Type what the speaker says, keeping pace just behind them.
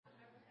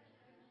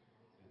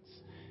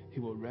He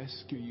will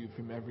rescue you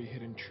from every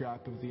hidden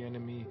trap of the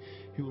enemy.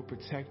 He will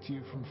protect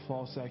you from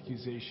false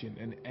accusation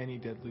and any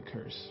deadly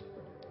curse.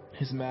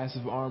 His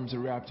massive arms are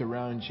wrapped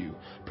around you,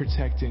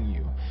 protecting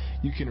you.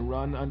 You can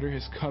run under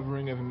his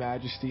covering of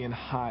majesty and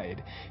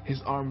hide.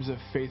 His arms of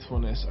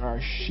faithfulness are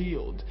a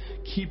shield,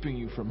 keeping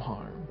you from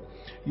harm.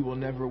 You will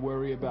never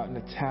worry about an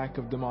attack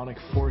of demonic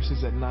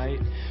forces at night,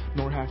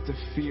 nor have to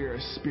fear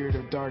a spirit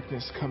of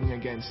darkness coming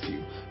against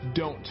you.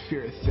 Don't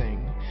fear a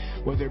thing.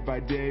 Whether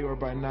by day or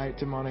by night,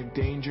 demonic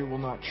danger will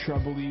not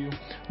trouble you,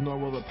 nor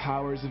will the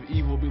powers of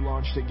evil be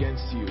launched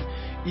against you.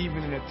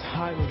 Even in a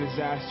time of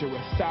disaster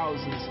with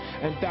thousands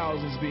and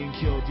thousands being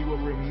killed, you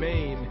will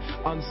remain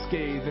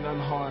unscathed and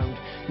unharmed.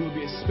 You will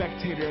be a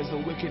spectator as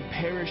the wicked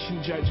perish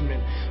in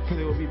judgment, for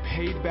they will be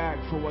paid back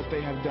for what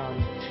they have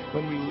done.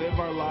 When we live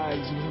our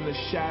lives within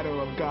the shadow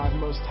of God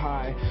Most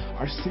High,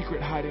 our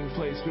secret hiding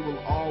place, we will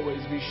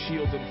always be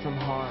shielded from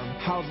harm.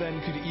 How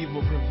then could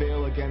evil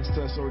prevail against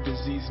us or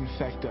disease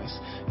infect us?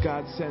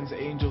 God sends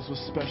angels with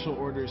special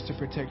orders to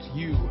protect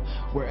you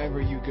wherever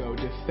you go,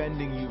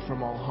 defending you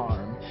from all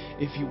harm.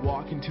 If you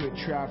walk into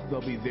a trap,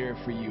 they'll be there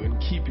for you and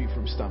keep you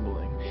from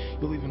stumbling.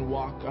 You'll even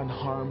walk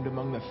unharmed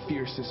among the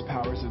fiercest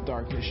powers of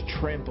darkness,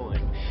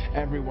 trampling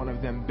every one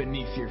of them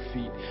beneath your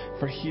feet.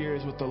 For here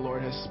is what the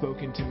Lord has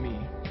spoken to me.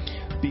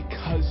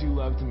 Because you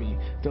loved me,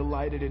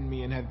 delighted in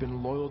me, and have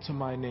been loyal to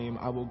my name,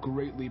 I will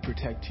greatly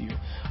protect you.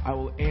 I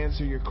will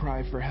answer your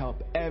cry for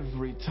help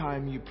every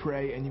time you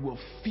pray, and you will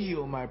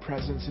feel my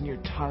presence in your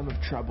time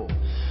of trouble.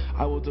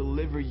 I will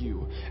deliver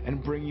you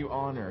and bring you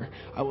honor.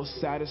 I will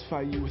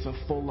satisfy you with a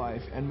full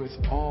life and with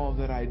all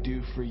that I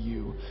do for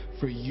you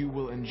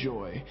will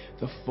enjoy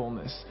the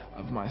fullness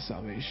of my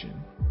salvation.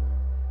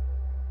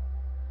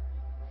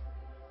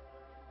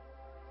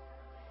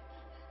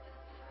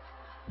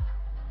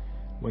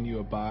 When you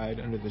abide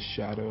under the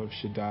shadow of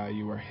Shaddai,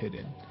 you are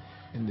hidden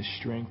in the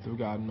strength of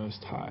God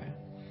Most High.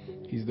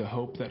 He's the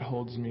hope that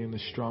holds me and the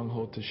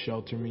stronghold to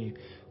shelter me,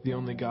 the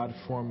only God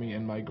for me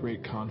and my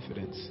great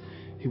confidence.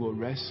 He will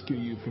rescue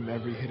you from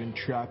every hidden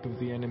trap of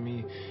the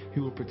enemy. He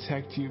will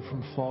protect you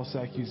from false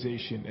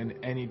accusation and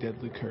any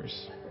deadly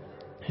curse.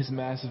 His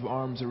massive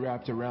arms are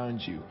wrapped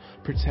around you,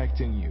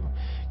 protecting you.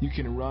 You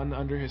can run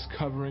under his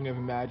covering of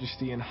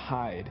majesty and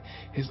hide.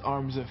 His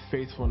arms of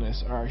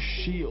faithfulness are a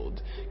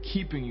shield,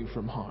 keeping you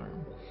from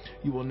harm.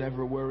 You will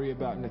never worry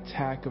about an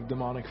attack of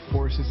demonic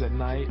forces at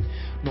night,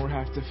 nor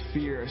have to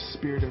fear a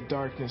spirit of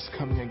darkness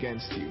coming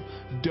against you.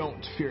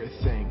 Don't fear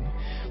a thing.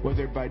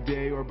 Whether by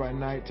day or by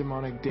night,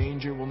 demonic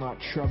danger will not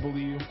trouble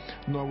you,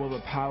 nor will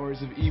the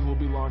powers of evil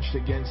be launched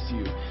against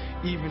you.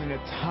 Even in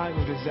a time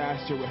of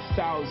disaster with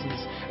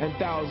thousands and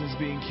thousands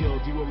being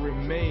killed, you will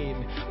remain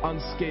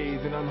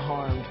unscathed and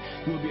unharmed.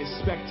 You will be a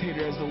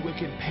spectator as the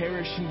wicked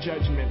perish in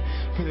judgment,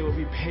 for they will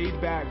be paid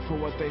back for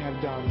what they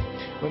have done.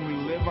 When we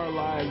live our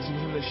lives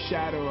within the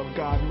shadow of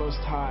God Most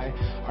High,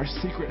 our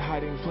secret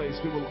hiding place,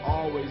 we will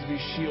always be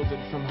shielded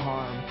from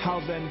harm. How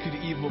then could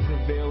evil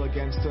prevail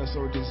against us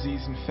or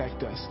disease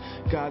infect us?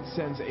 God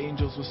sends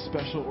angels with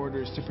special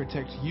orders to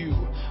protect you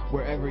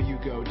wherever you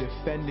go,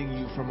 defending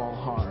you from all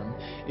harm.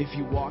 If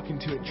you walk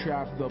into a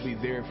trap, they'll be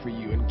there for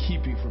you and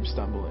keep you from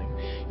stumbling.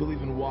 You'll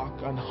even walk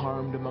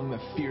unharmed among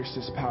the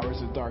fiercest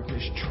powers of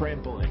darkness,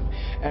 trampling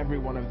every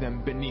one of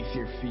them beneath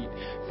your feet.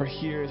 For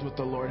here is what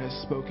the Lord has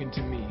spoken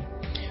to me.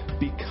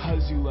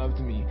 Because you loved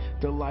me,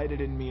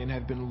 delighted in me, and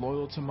have been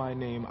loyal to my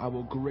name, I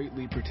will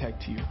greatly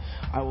protect you.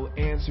 I will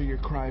answer your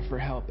cry for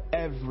help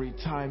every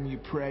time you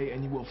pray,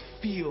 and you will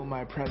feel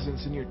my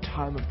presence in your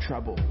time of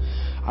trouble.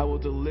 I will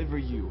deliver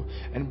you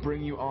and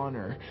bring you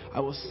honor.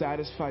 I will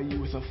satisfy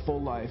you with a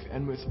full life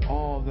and with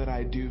all that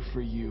I do for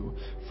you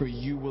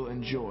will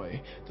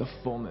enjoy the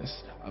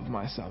fullness of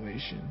my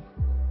salvation.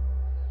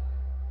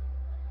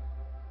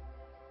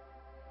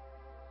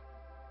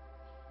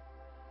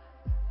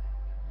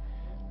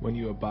 When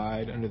you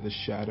abide under the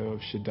shadow of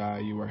Shaddai,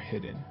 you are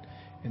hidden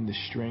in the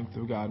strength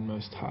of God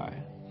Most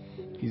High.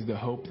 He's the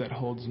hope that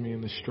holds me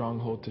and the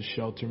stronghold to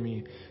shelter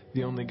me,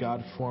 the only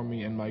God for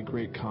me and my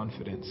great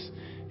confidence.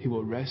 He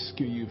will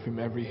rescue you from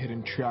every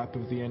hidden trap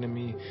of the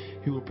enemy.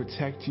 He will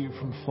protect you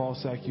from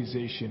false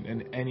accusation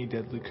and any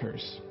deadly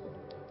curse.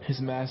 His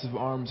massive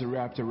arms are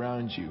wrapped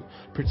around you,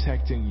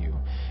 protecting you.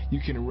 You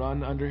can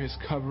run under his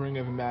covering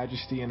of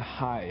majesty and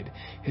hide.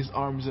 His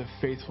arms of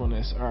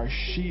faithfulness are a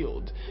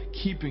shield,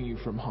 keeping you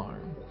from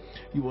harm.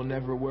 You will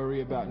never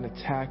worry about an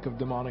attack of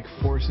demonic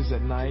forces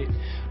at night,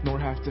 nor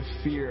have to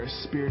fear a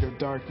spirit of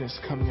darkness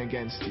coming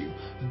against you.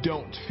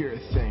 Don't fear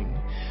a thing.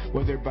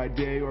 Whether by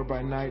day or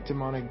by night,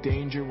 demonic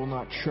danger will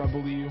not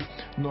trouble you,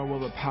 nor will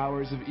the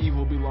powers of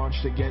evil be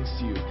launched against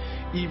you.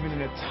 Even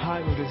in a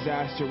time of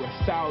disaster with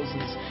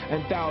thousands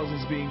and thousands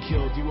thousands being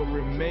killed, you will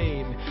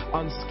remain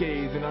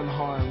unscathed and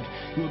unharmed.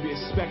 You will be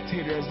a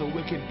spectator as the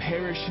wicked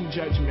perish in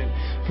judgment,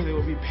 for they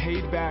will be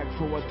paid back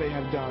for what they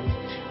have done.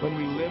 When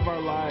we live our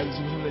lives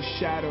within the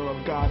shadow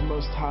of God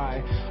Most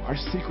High, our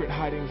secret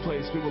hiding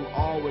place, we will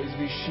always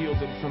be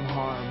shielded from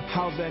harm.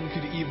 How then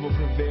could evil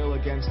prevail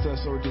against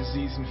us or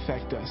disease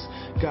infect us?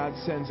 God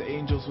sends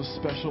angels with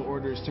special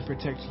orders to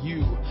protect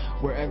you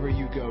wherever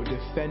you go,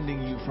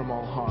 defending you from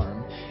all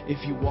harm.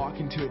 If you walk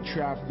into a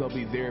trap, they'll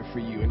be there for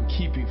you and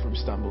keep you from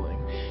stumbling.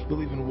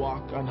 You'll even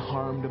walk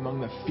unharmed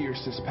among the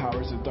fiercest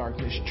powers of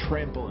darkness,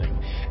 trampling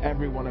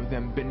every one of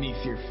them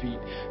beneath your feet.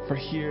 For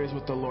here is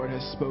what the Lord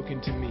has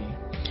spoken to me.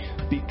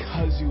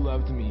 Because you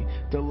loved me,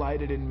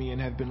 delighted in me,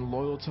 and have been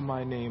loyal to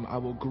my name, I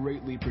will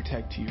greatly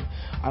protect you.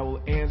 I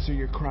will answer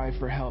your cry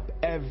for help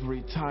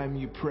every time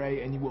you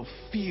pray, and you will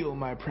feel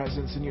my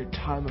presence in your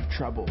time of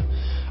trouble.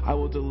 I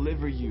will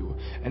deliver you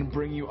and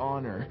bring you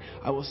honor.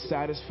 I will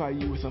satisfy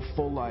you with a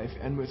full life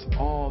and with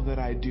all that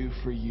I do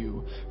for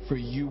you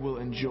will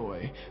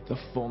enjoy the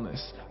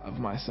fullness of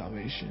my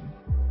salvation.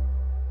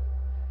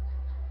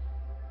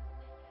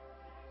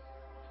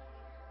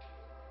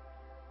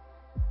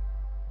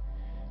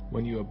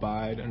 When you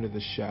abide under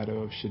the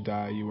shadow of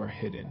Shaddai, you are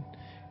hidden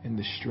in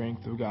the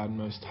strength of God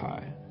Most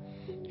High.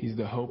 He's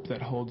the hope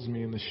that holds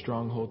me in the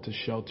stronghold to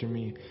shelter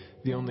me,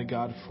 the only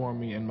God for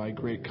me and my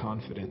great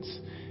confidence.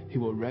 He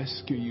will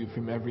rescue you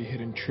from every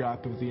hidden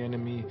trap of the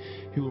enemy.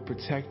 He will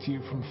protect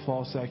you from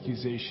false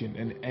accusation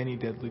and any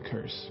deadly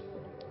curse.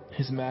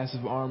 His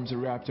massive arms are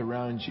wrapped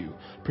around you,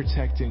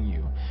 protecting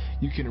you.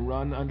 You can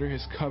run under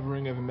his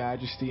covering of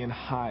majesty and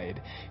hide.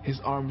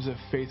 His arms of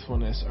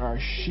faithfulness are a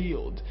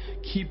shield,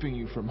 keeping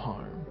you from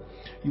harm.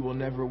 You will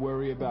never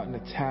worry about an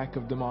attack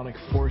of demonic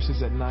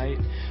forces at night,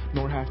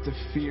 nor have to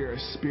fear a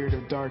spirit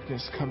of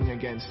darkness coming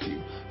against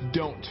you.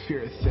 Don't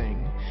fear a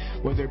thing.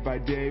 Whether by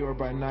day or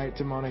by night,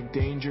 demonic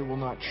danger will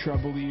not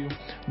trouble you,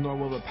 nor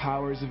will the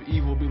powers of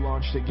evil be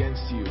launched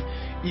against you.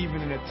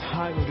 Even in a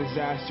time of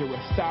disaster with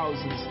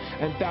thousands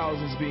and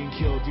thousands being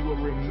killed, you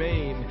will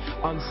remain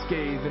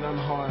unscathed and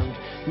unharmed.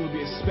 You will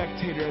be a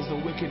spectator as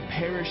the wicked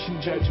perish in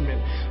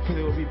judgment, for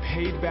they will be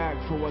paid back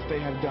for what they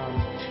have done.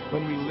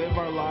 When we live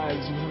our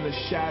lives within the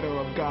shadow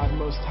of God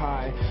Most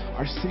High,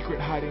 our secret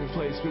hiding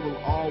place, we will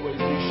always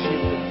be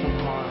shielded from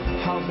harm.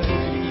 How then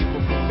could evil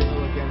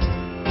prevail against us?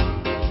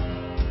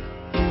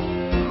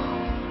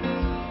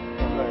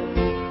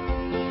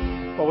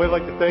 Well, we'd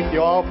like to thank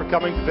you all for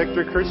coming to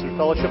Victory Christian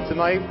Fellowship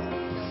tonight.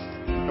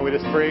 And we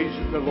just praise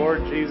the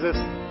Lord Jesus.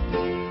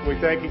 We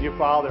thank you,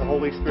 Father.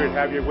 Holy Spirit,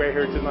 have your way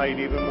here tonight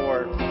even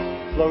more.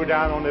 Slow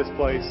down on this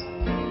place.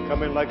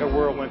 Come in like a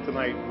whirlwind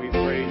tonight. We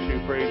praise you,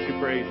 praise you,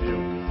 praise you.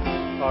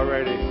 All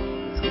righty.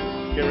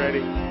 Get ready.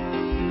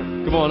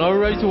 Come on, are we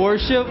ready to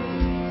worship?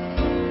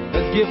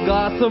 Let's give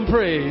God some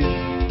praise.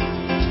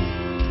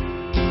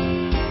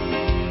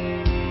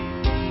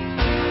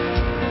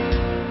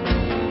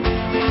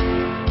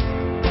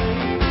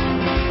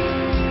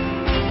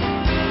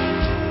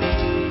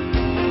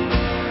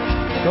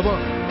 Come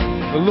on.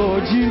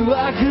 Lord, you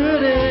are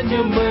good and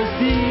your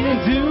mercy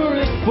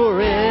endureth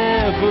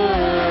forever.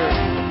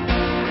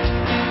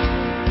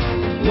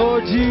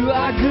 Lord, you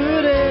are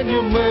good and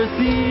your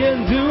mercy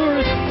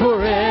endureth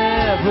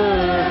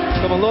forever.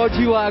 Come on, Lord,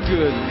 you are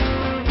good.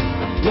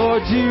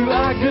 Lord, you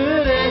are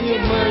good and your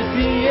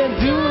mercy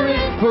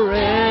endureth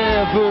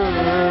forever.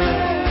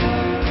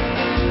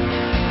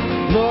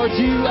 Lord,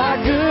 you are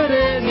good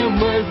and your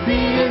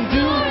mercy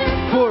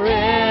endureth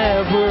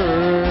forever.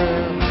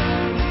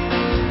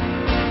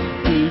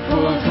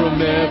 People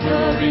from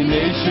every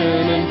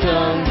nation and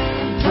tongue,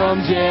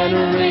 from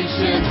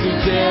generation to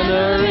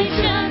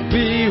generation,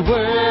 we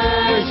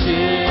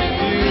worship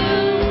you.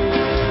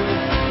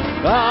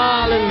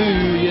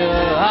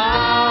 Hallelujah,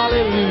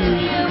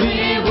 hallelujah.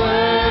 We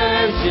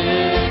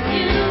worship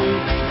you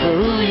for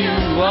who you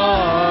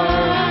are.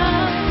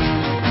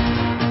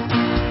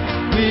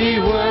 We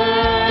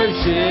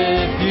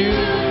worship you.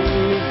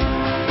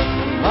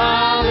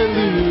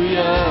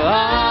 Hallelujah,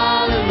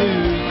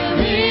 hallelujah.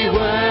 We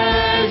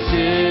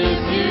worship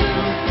you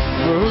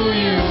for who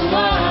you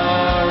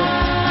are.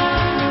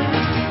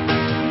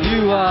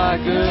 You are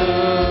good.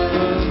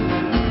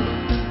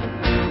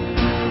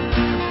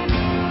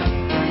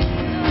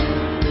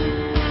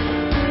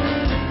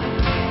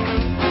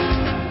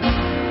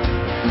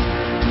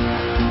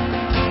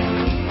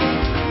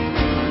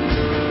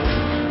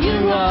 You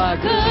are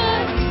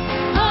good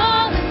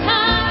all the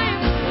time.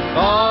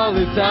 All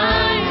the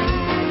time.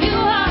 You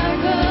are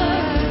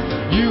good.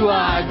 You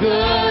are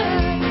good.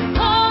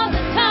 All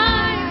the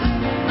time.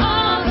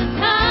 All the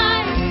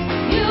time.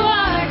 You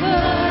are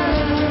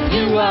good.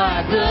 You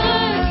are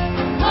good.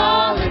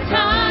 All the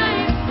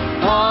time.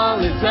 All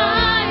the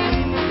time.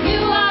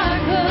 You are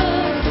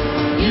good.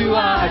 You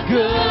are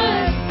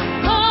good.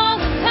 All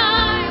the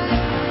time.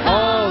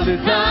 All the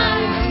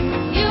time.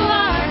 You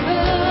are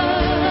good.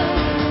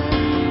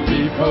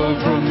 People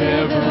from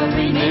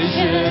every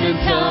nation and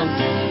tongue,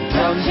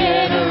 from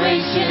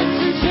generation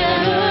to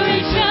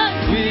generation,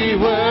 we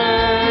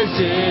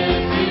worship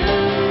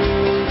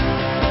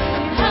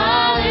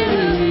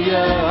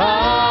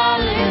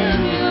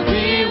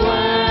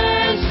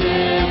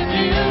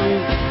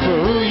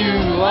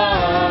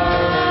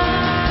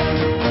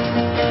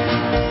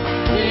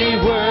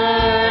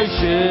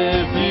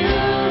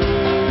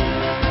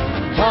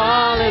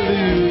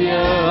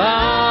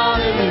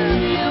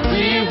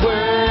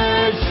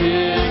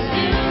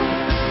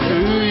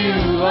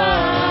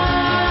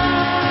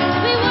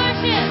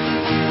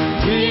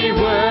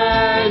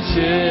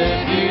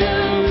worship you.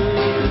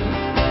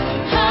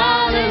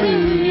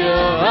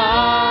 Hallelujah,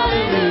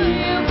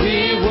 hallelujah. We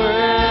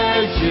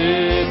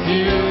worship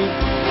you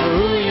for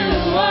who you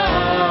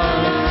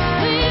are.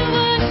 We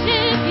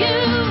worship you.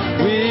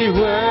 We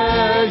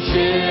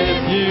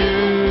worship you.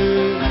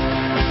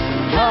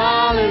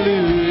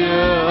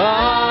 Hallelujah,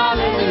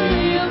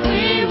 hallelujah.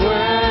 We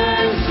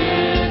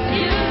worship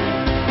you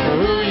for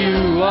who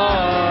you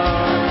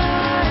are.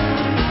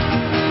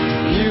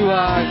 You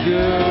are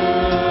good.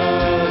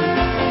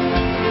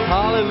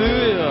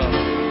 Hallelujah.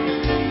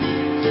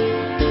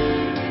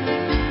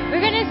 We're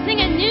going to sing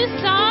a new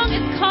song.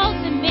 It's called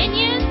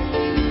Dominion.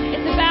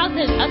 It's about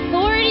the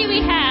authority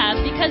we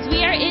have because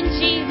we are in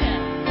Jesus.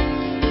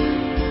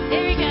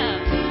 Here we go.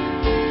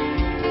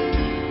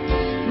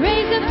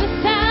 Raise up the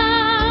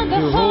sound,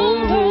 the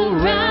whole world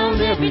round,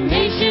 every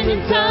nation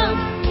and tongue.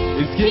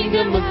 His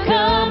kingdom must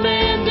come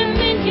and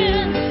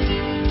dominion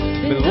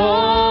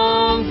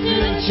belongs to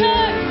the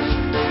church.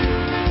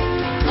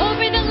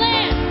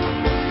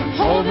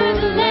 Over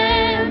the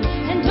land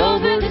and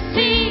over the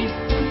sea,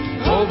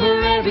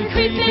 over every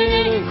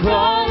creeping and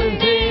crawling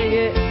thing.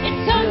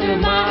 It's under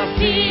my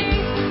feet.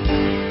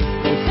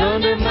 It's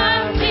under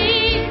my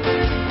feet.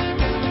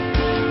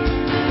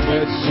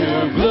 Let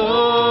your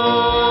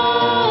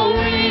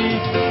glory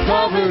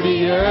cover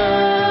the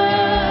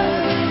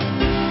earth.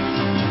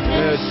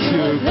 Let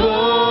your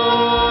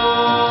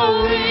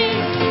glory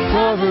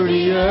cover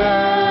the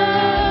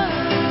earth.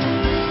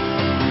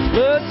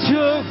 Let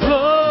your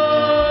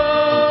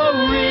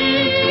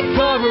glory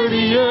cover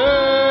the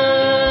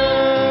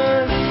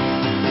earth.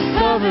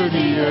 Cover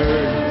the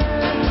earth.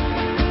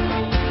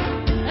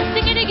 Let's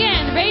sing it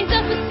again. Raise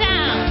up the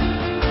sound.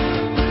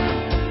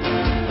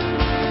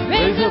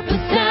 Raise up the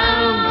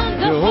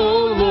sound, the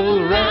whole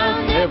world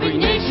around, every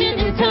nation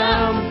and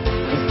town.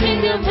 His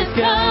kingdom has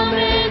come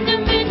and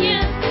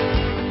dominion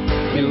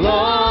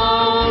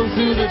belongs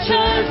to the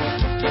church.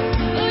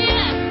 Oh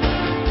yeah.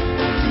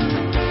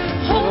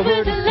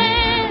 Over the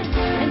land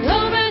and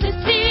over the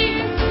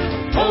sea,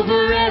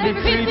 Over every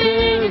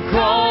creeping and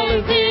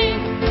crawling thing,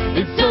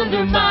 it's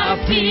under my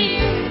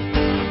feet.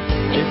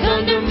 It's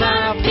under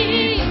my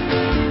feet.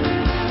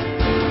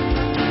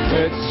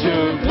 Let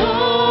your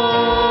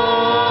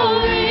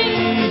glory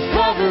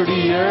cover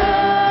the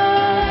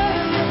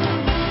earth.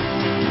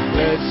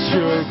 Let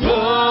your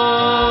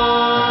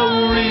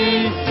glory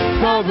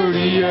cover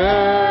the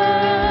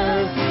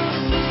earth.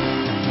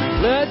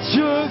 Let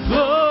your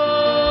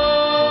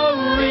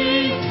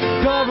glory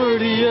cover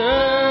the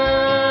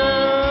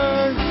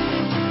earth.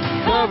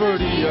 Cover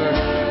the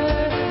earth.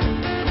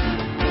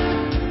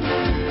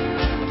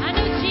 I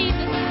know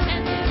Jesus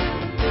ascended.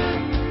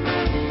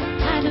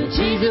 I know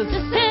Jesus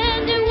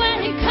ascended when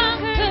he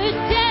conquered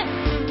death.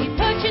 He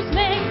purchased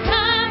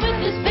mankind with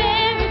his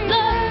very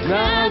blood.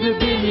 Now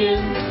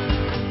dominion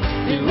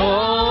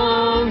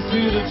belongs to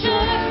the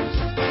church.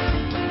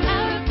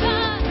 Power of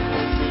God,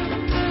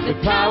 The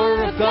power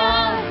of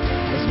God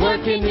is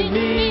working in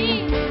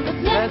me. the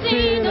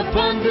blessing,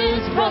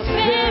 abundance,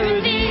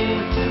 prosperity.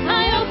 I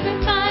open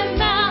my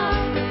mouth,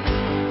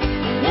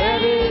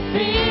 Let it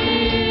be.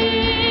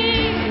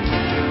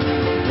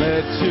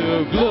 Let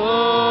your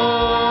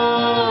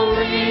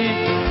glory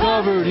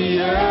cover the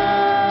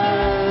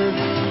earth.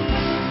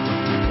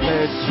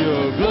 Let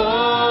your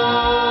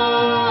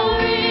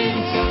glory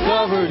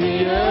cover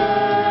the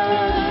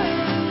earth.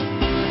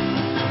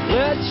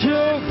 Let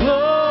your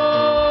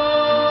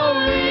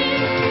glory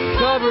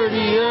cover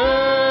the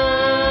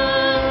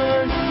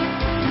earth.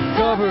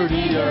 Cover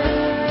the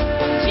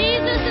earth.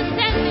 Jesus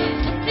ascended.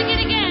 Let's sing it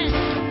again.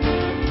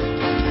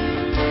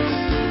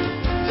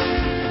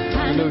 I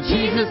know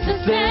Jesus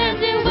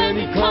ascended when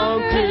he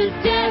conquered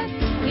death.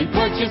 He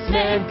purchased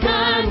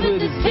mankind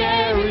with his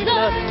very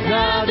blood.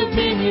 Now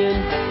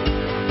dominion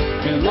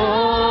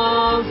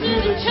belongs to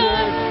the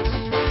church.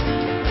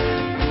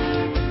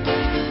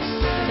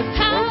 The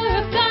power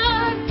of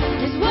God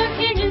is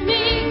working in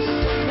me.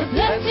 The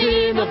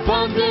blessing,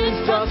 abundance,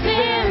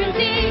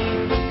 prosperity.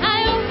 I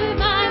open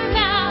my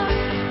mouth.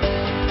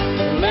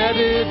 Let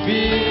it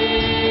be.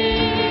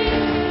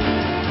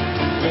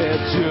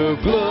 Let your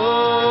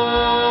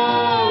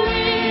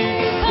glory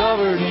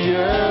cover the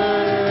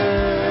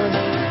earth.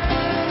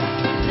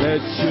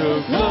 Let your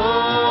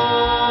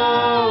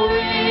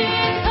glory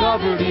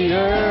cover the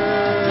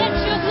earth. Let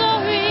your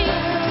glory.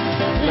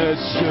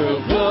 Let your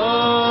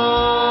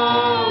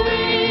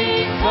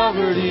glory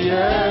cover the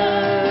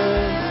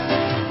earth.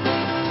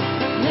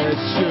 Let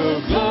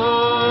your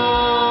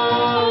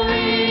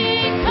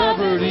glory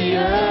cover the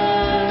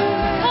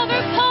earth.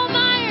 Cover Paul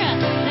Myra.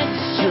 Let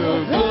Your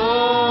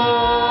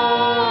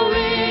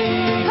glory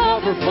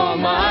cover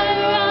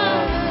Palmyra.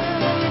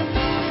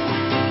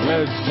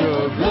 Let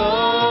your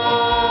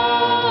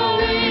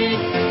glory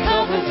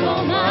cover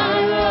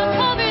Palmyra.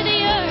 cover the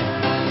earth.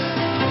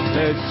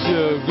 Let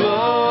your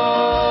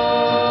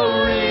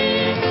glory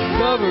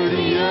cover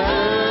the earth.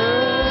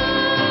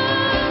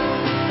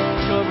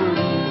 Cover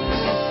the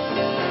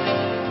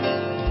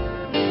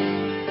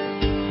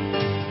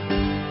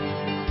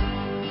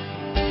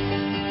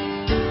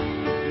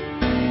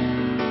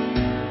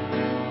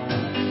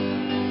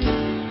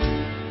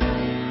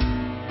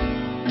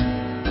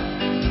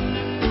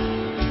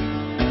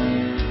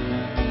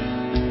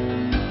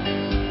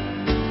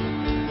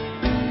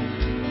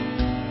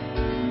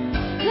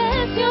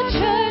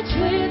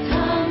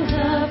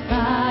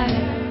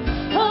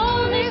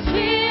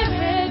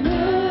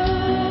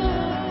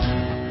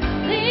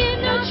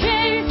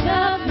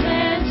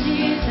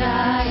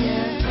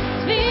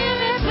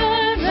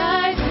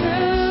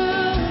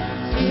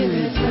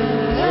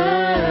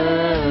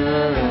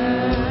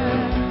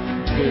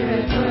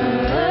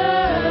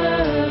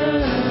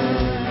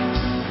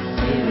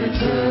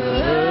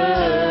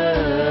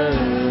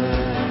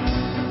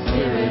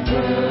Spirit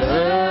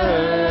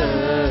burn.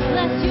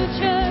 Bless your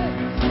church.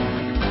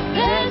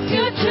 Bless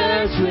your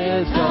church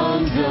with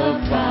tongues of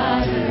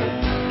fire.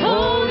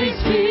 Holy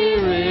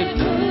Spirit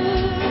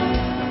move.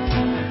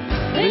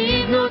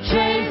 Leave no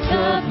trace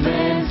of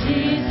man's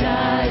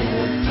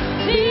desire.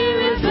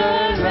 Spirit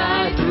burn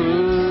right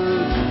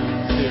through.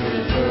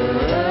 Spirit burn.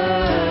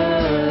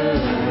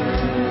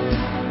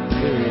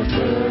 Spirit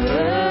burn.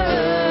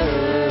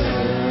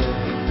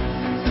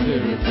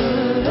 Spirit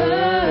burn.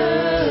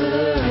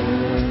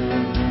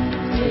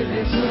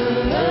 Spirit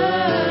burn.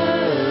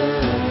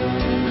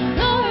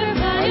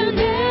 Glorify your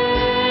name.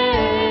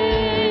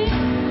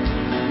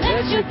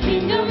 Let your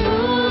kingdom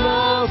rule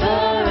over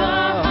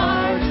our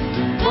hearts.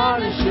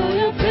 Father, show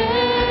your face.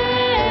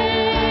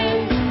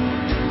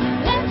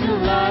 Let the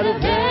light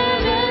of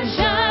heaven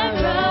shine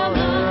round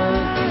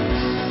us.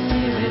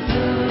 Spirit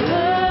burn.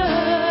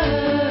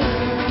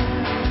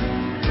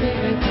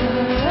 Spirit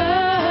burn.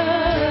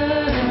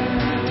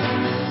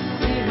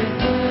 Spirit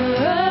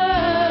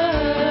burn.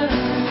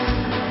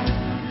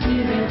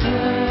 Spirit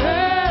burn.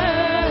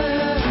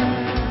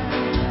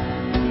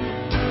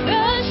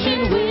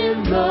 Rushing wind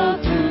blow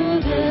through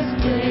this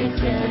place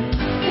and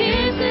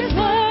pierce this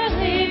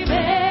worldly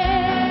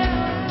veil.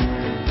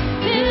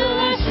 Fill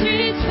our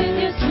streets with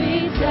your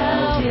sweet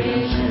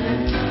salvation,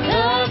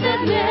 love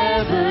that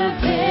never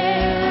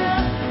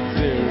fails.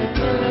 Spirit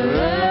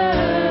burn.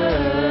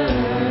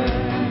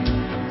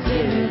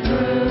 Spirit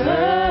burn.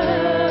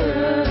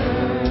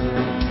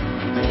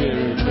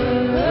 Spirit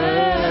burn.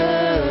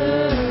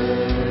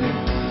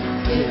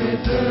 Spirit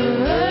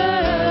burn.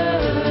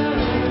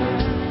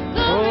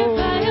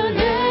 Glorify your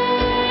name.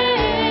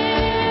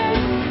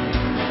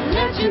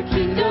 Let your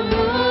kingdom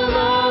rule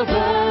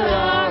over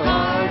our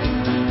hearts.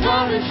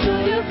 Father, show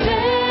your face.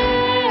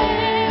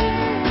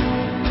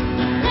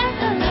 Let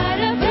the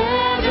light of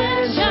heaven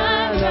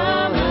shine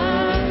round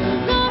us.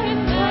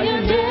 Glorify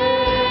your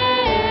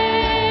name.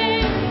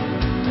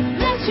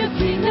 Let your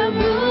kingdom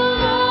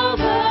rule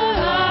over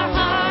our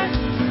hearts.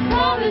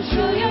 Father,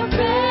 show your face.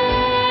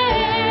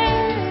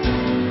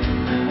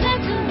 Let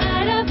the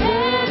light of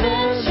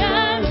heaven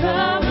shine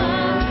round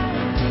us.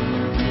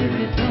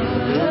 Spirit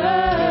burn.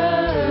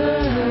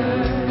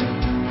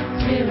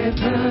 Spirit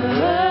burn.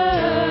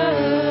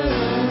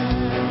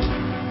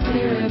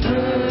 Spirit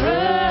burn.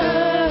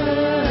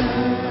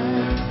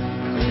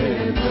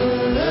 Spirit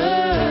burn.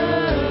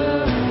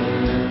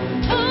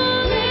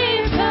 Holy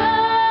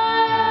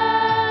God,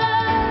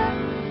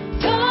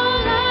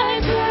 don't I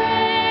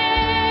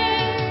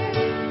pray,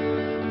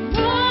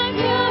 Lord,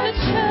 your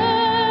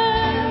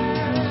church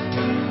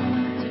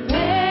to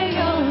bear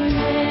your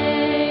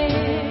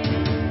name.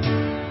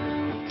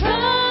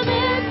 Come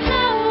in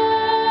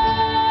power,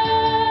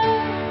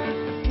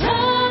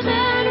 love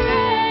and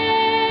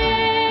reign.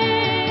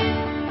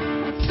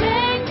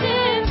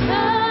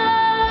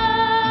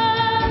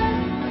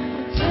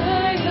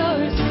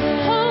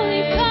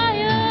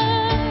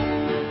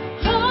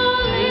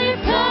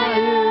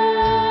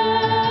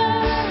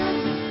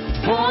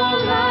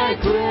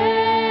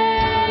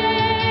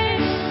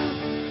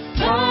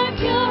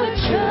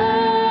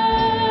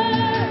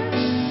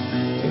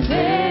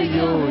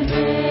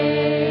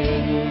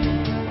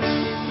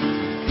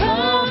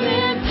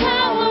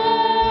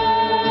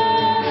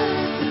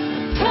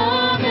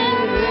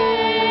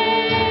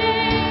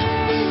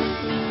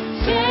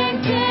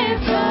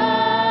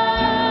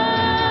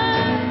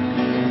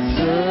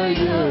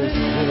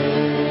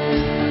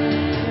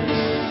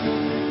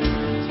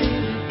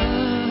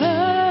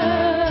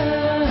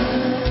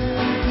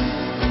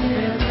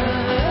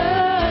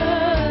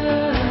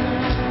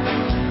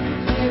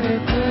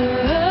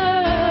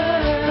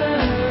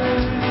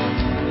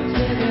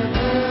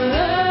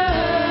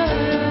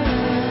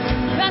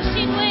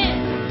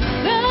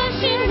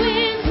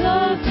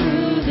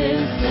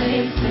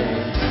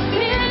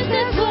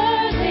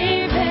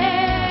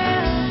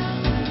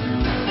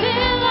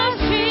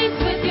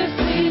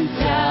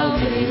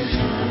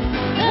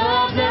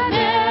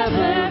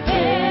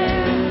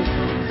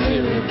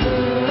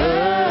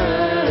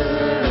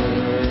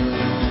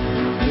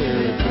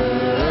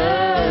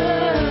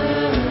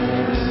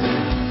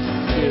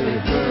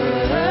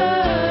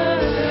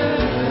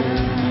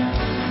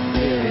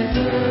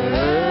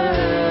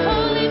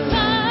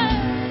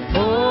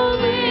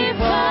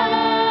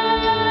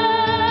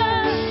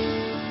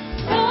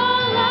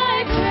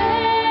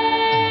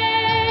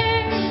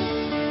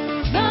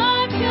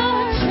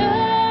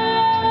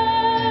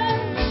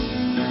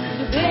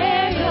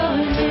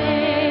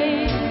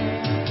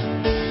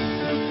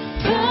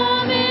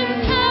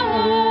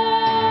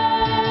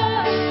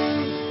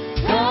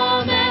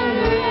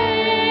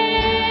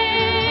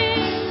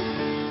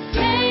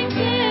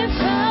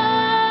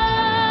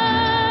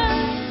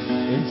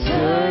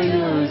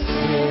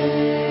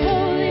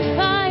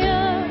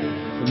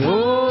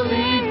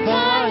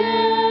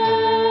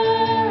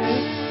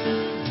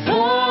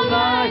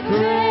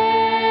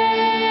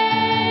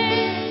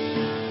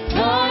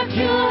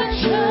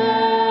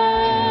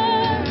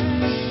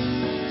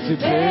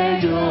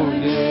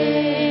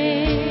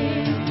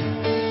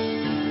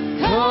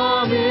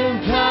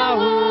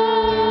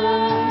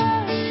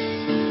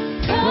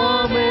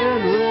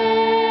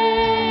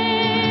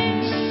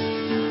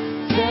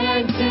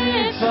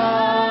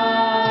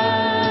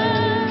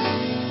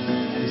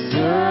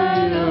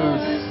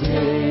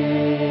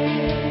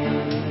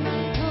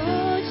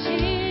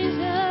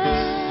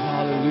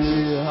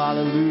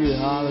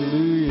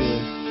 Hallelujah.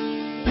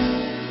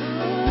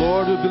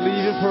 Lord, we're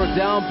believing for a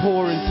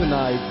downpouring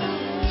tonight.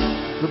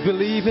 We're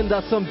believing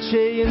that some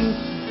chains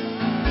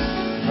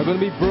are going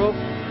to be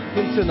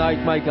broken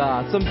tonight, my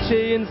God. Some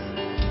chains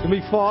are going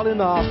to be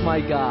falling off,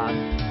 my God.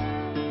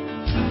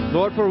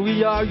 Lord, for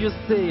we are your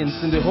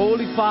saints, and the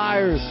holy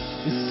fire is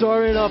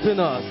stirring up in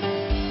us.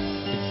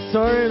 It's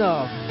stirring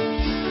up.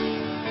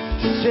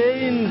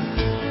 Chains.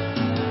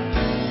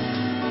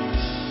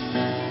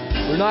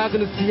 We're not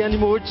going to see any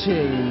more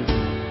chains.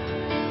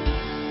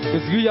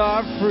 Because we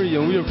are free,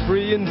 and we are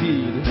free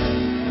indeed.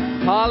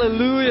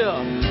 Hallelujah.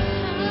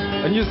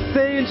 And you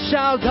say and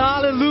shout,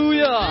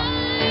 hallelujah.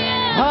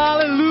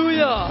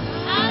 Hallelujah.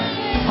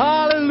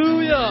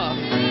 Hallelujah.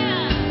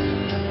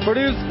 For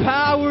there is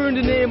power in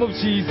the name of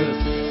Jesus.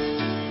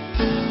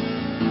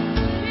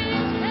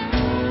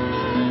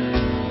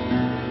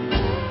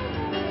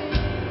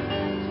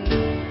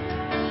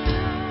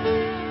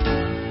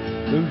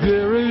 And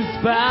there is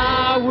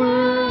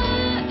power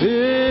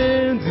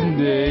in the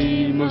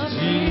name of Jesus.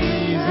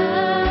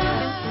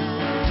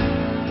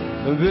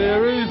 And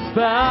there is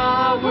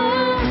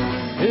power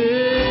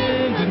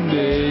in the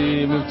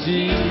name of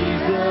Jesus.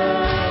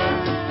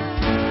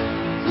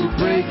 To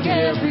break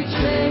every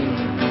chain,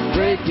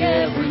 break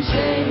every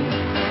chain,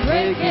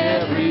 break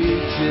every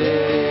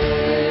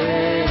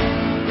chain,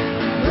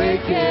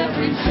 break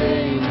every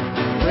chain,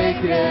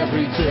 break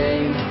every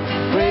chain,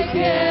 break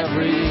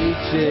every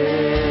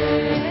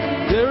chain.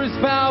 There is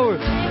power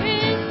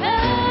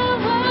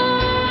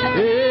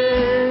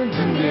in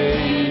the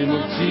name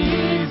of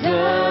Jesus.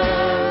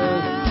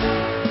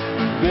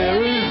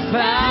 There is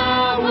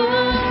power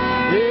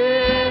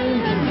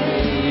in the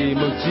name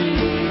of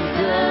Jesus.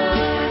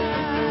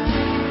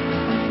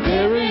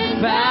 There is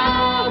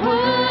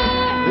power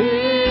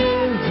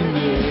in the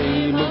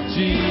name of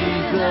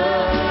Jesus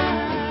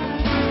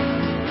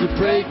to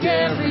break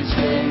every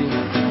chain,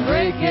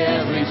 break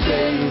every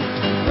chain,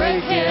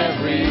 break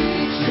every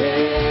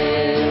chain,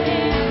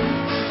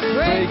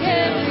 break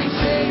every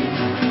chain,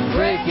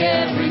 break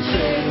every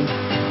chain,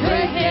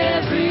 break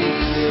every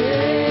chain.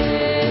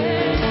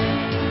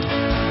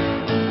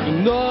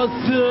 No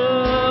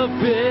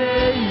sufficient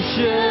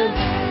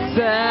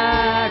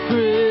sacrifice,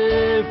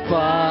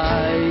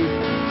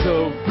 so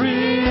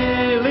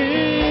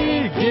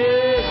freely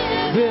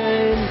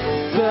given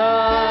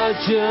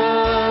such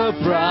a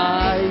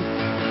price,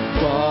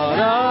 but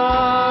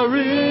our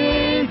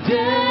redemption,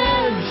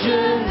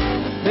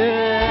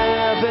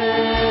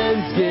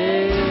 heaven's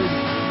gate,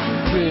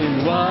 been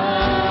wide.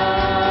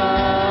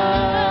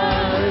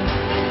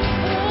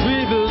 We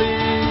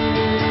believe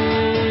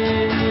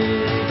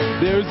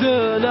there's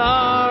an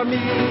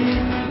army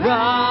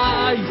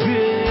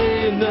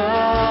rising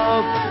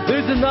up.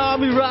 There's an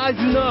army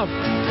rising up.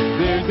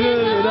 There's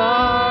an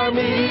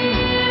army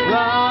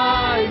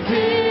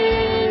rising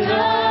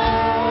up.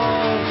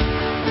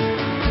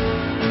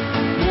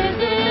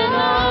 There's an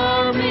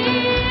army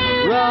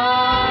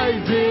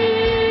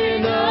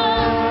rising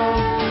up.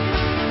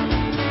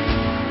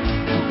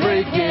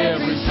 Break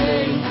every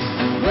chain,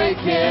 break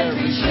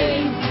every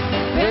chain,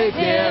 break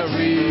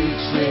every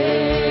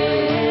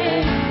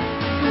chain.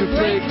 To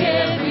break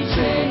every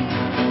chain,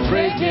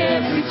 break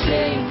every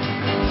chain,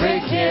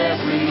 break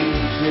every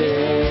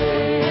chain.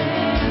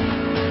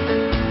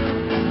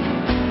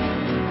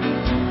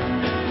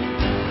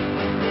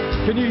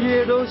 Can you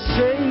hear those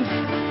chains?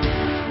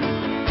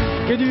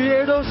 Can you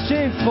hear those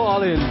chains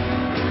falling?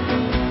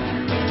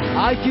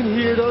 I can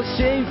hear those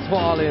chains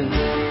falling.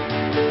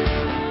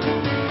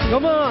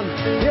 Come on,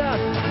 yes.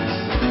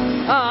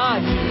 I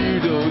hear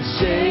those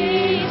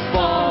chains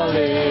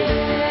falling.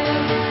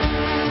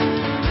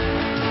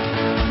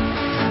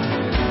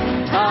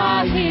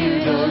 I hear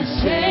those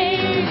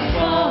chains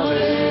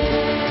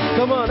falling.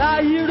 Come on,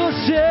 I hear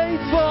those chains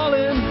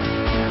falling.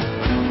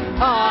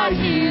 I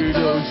hear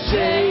those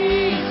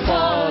chains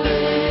falling.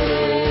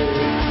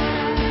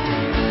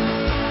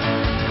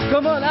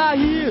 Come on, I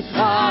hear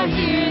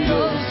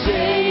those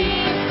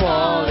chains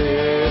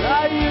falling.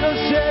 I hear those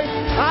chains,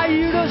 I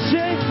hear those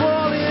chains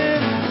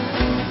falling.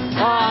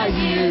 I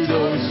hear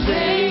those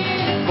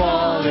chains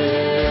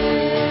falling.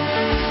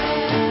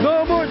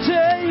 No more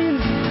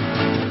chains.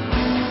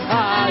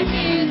 I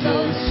hear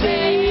those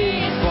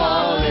chains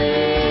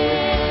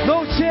falling.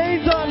 No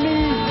chains on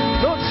me,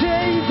 no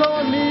chains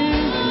on me.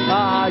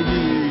 I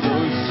hear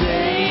those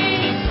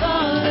chains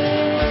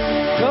falling.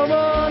 Come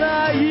on,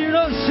 I hear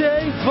those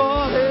chains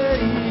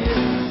falling.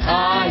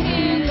 I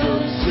hear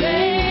those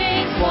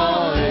chains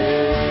falling.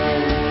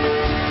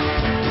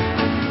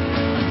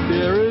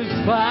 There is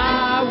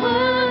power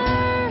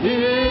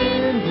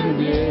in the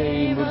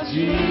name of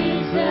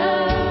Jesus.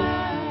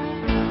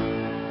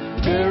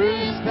 There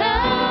is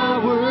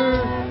power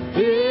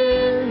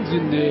in the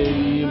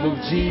name of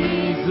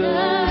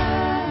Jesus.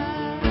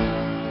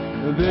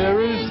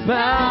 There is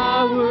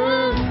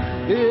power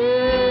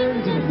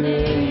in the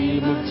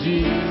name of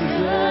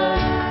Jesus.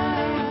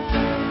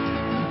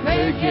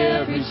 Break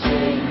every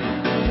chain,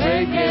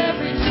 break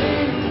every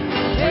chain,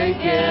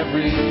 break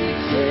every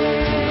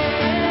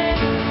chain,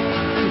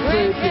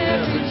 break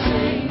every chain.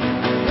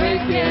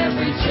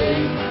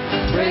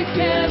 break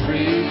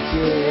every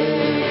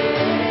chain.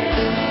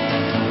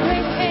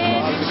 Break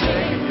every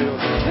chain.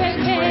 Break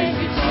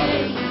every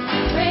chain.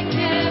 Break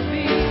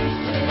every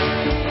chain.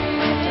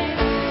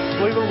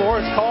 Believe the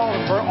Lord's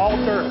calling for an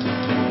altar.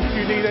 If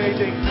you need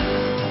anything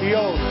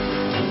healed,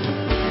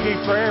 if you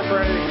need prayer for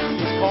anything,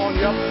 He's calling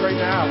you up right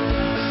now.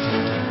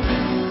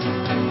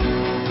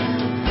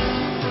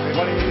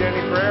 Anybody need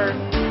any prayer?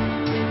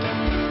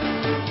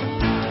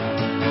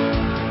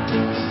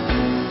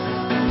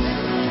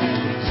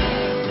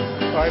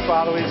 All right,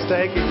 Father, we just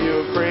thank you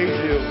and praise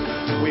you.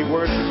 We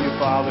worship you,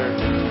 Father,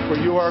 for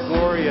you are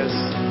glorious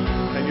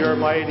and you are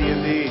mighty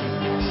indeed.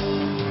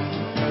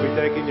 We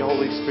thank you,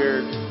 Holy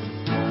Spirit.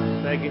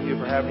 Thanking you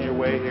for having your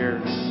way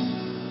here.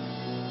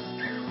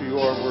 You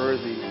are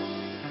worthy.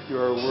 You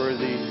are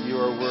worthy. You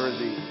are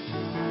worthy.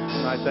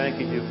 And I thank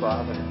you,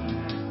 Father.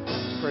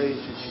 Praise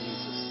you,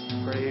 Jesus.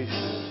 Praise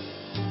you.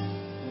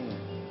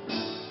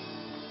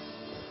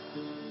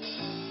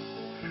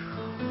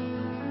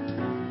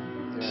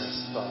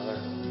 Yes, Father.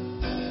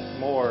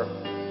 More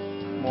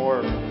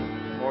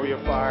of your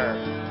fire.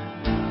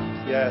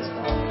 Yes,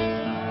 Father.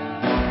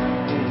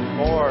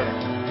 More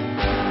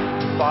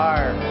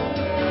fire.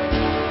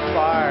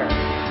 Fire.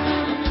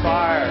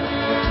 Fire.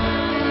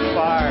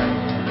 Fire.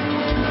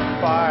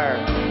 Fire.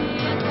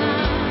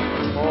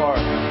 More.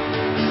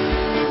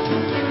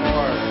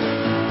 More.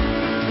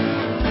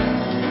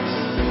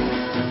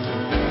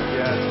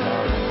 Yes,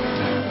 Father.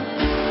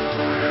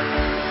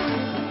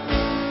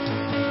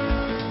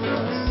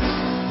 Yes.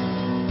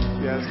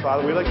 Yes,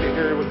 Father, we'd like to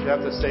hear what you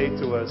have to say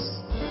to us.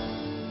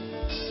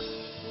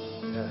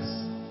 Yes.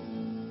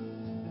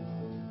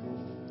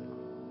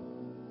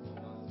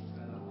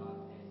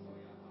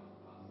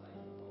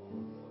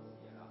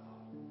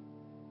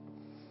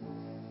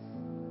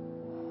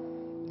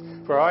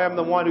 For I am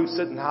the one who's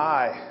sitting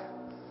high,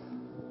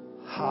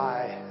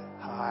 high,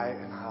 high,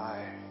 and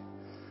high.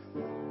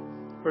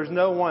 There's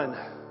no one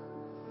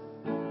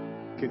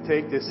can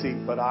take this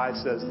seat but I,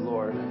 says the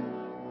Lord.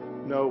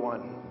 No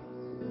one.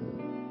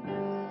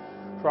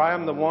 For I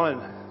am the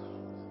one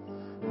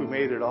who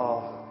made it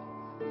all.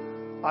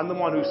 I'm the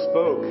one who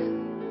spoke,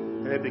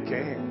 and it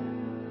became.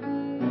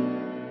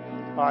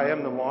 I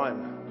am the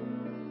one,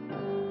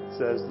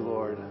 says the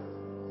Lord.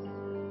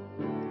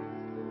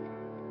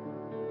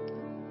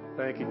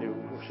 Thank you, new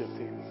worship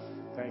team.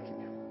 Thank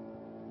you.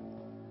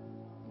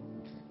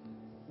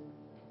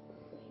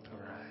 All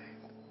right.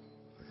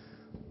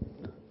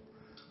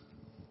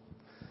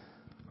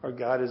 Our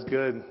God is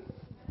good.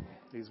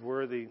 He's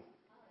worthy.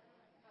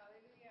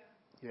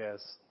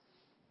 Yes.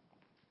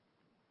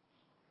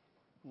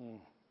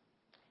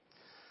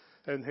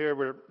 And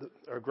here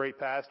our great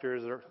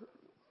pastors they're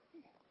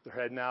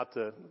heading out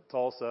to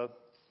Tulsa,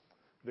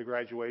 the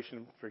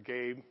graduation for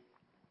Gabe.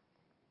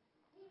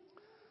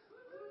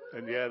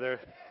 And yeah, they're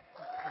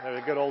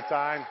having a good old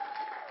time.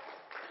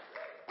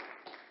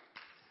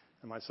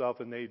 And myself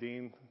and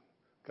Nadine,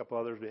 a couple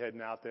others, will be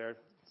heading out there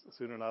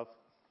soon enough.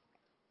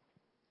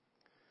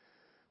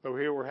 But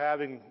we're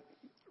having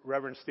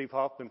Reverend Steve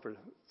Hoffman for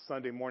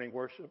Sunday morning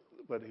worship,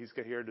 but he's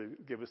here to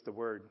give us the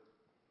word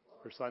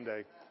for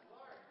Sunday.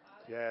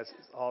 Yes,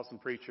 he's an awesome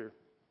preacher.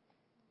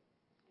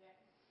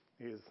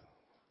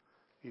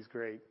 He's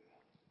great.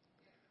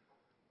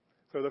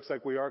 So it looks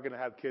like we are going to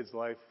have Kids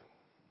Life.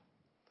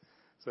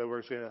 So we're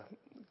just going to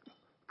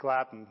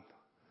clap and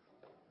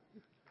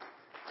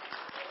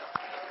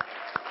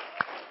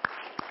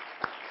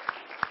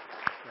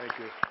thank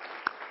you.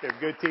 We have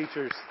good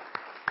teachers.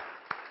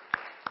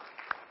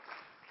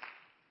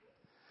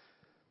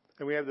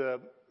 And we have the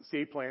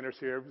seed planters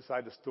here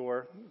beside the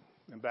store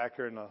and back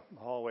here in the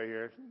hallway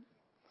here.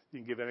 You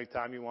can give any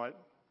time you want.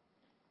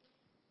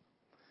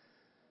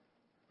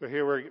 But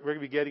here we're going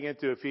to be getting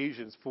into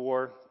Ephesians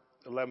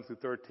 4:11 through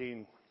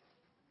 13.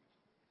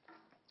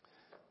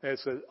 And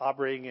it's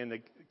operating in the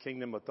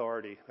kingdom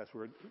authority. That's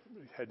what we're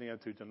heading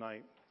into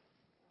tonight.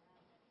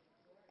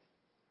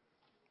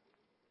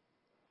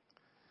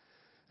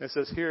 And it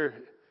says here,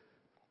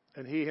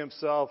 and he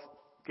himself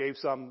gave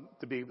some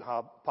to be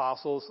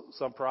apostles,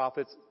 some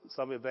prophets,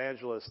 some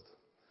evangelists,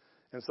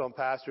 and some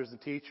pastors and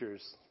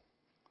teachers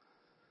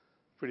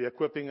for the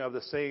equipping of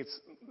the saints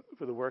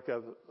for the work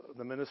of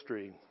the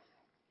ministry,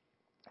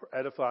 for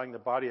edifying the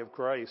body of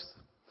Christ,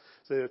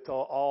 so that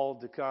all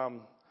to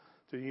come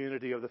to the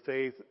unity of the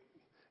faith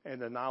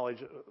and the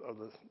knowledge of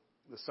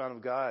the Son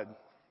of God,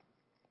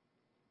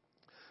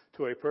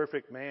 to a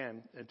perfect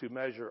man, and to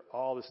measure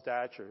all the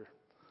stature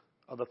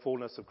of the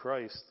fullness of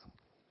Christ.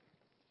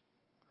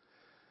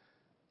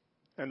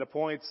 And the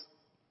points,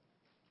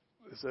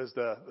 it says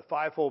the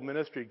fivefold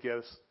ministry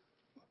gifts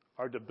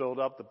are to build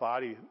up the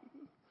body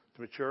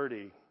to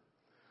maturity,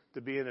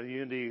 to be in the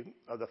unity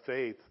of the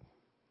faith.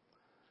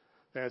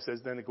 And it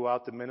says then to go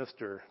out to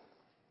minister.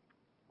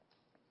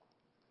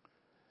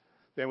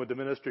 Then with the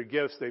ministry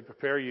gifts, they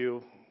prepare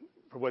you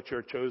for what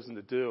you're chosen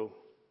to do,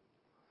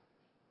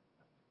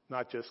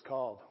 not just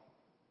called.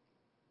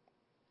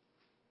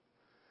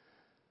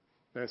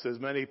 And it says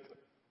many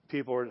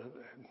people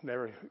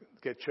never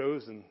get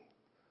chosen,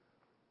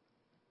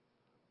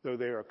 though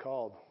they are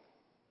called.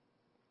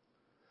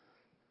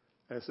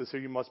 And it says here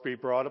you must be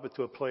brought up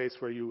into a place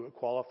where you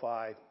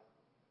qualify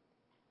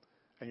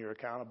and you're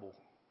accountable.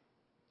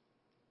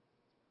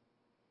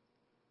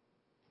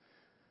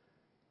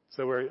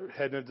 So we're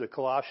heading into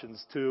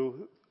Colossians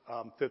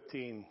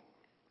 2:15.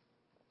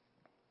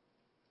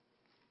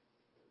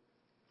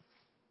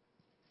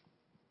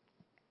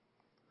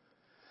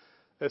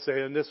 They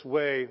say, in this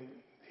way,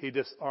 he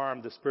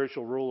disarmed the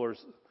spiritual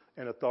rulers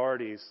and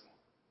authorities.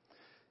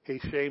 He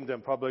shamed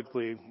them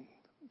publicly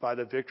by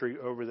the victory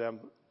over them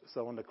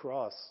so on the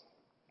cross.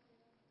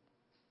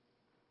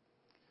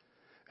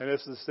 And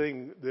this is the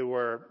thing that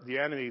where the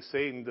enemy,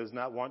 Satan, does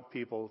not want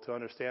people to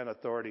understand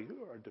authority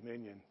or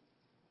dominion.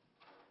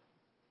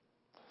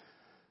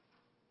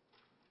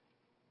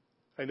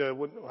 I know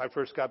when I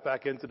first got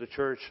back into the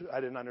church, I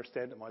didn't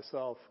understand it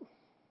myself.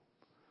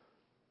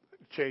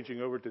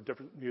 Changing over to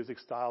different music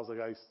styles like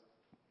I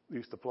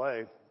used to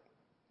play,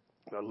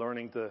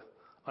 learning to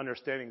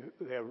understanding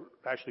they have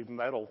actually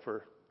metal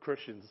for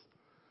Christians.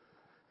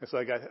 And so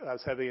I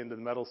was heavy into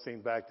the metal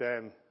scene back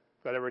then,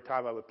 but every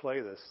time I would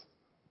play this,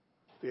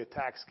 the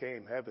attacks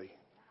came heavy.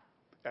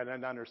 And I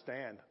didn't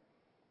understand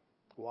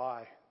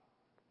why.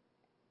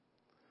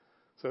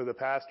 So the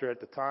pastor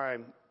at the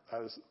time,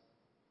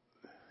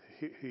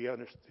 he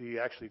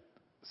actually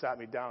sat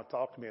me down and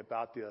talked to me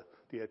about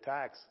the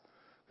attacks,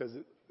 because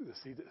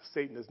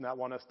Satan does not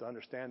want us to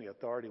understand the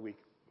authority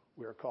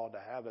we are called to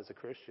have as a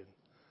Christian.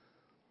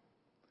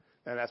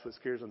 And that's what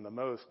scares him the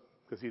most,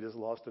 because he just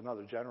lost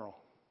another general.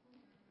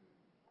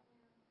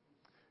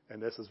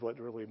 And this is what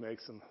really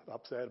makes him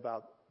upset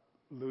about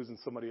losing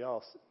somebody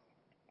else.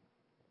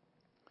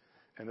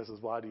 And this is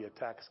why the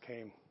attacks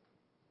came.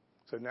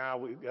 So now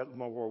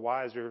we're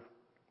wiser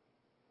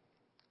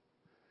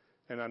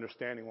and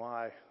understanding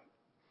why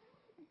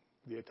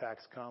the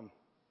attacks come.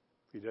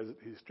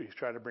 He's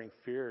trying to bring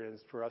fear in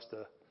for us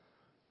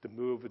to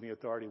move in the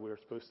authority we're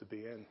supposed to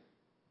be in.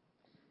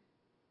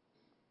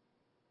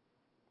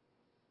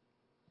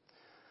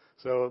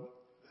 So,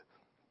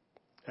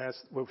 as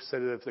we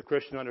said, if the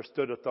Christian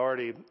understood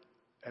authority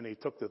and he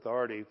took the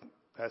authority,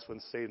 that's when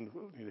Satan,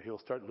 he'll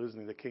start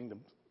losing the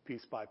kingdom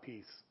piece by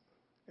piece.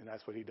 And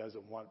that's what he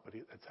doesn't want, but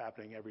it's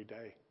happening every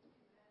day.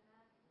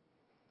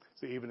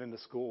 So even in the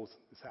schools,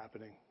 it's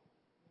happening.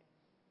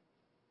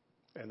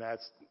 And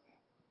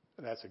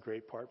that's a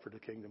great part for the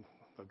kingdom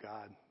of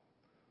God.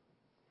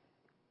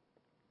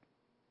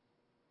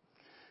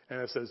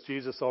 And it says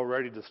Jesus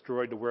already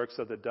destroyed the works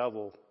of the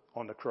devil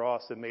on the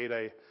cross and made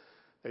a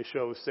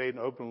show of Satan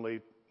openly.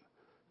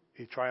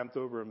 He triumphed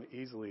over him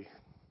easily.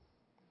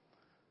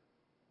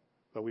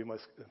 But we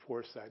must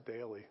enforce that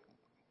daily.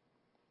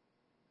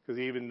 Because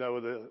even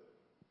though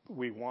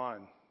we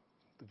won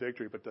the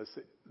victory, but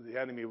the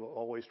enemy will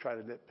always try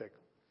to nitpick,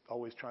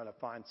 always trying to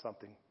find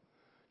something,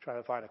 try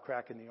to find a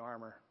crack in the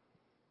armor.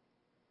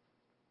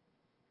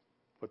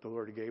 But the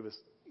Lord gave us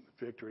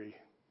victory,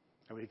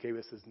 and He gave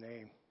us His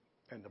name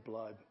and the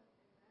blood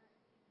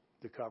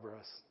to cover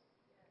us.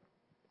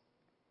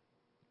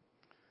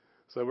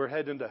 So we're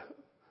heading to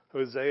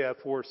Hosea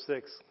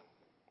 4:6.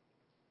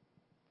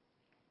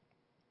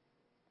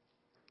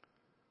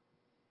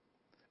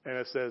 And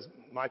it says,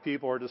 my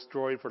people are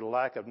destroyed for the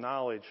lack of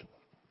knowledge,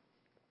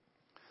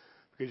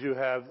 because you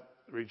have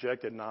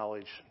rejected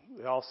knowledge.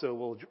 They also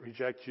will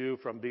reject you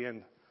from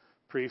being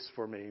priests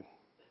for me. It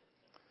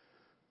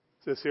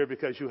says here,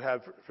 because you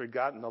have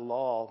forgotten the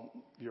law,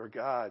 your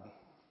God,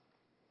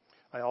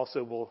 I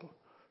also will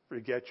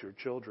forget your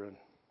children.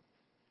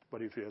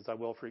 But He says, I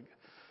will forget.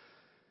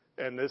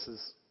 And it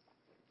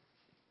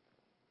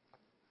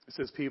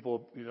says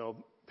people,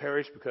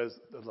 perish because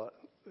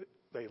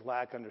they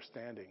lack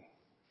understanding.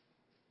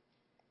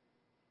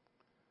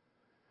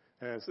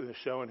 And it's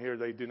showing here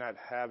they do not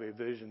have a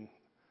vision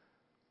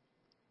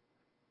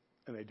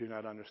and they do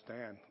not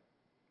understand.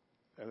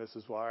 And this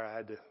is why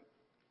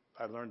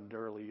I learned in the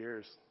early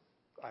years,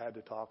 I had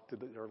to talk to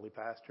the early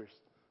pastors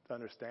to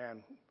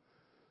understand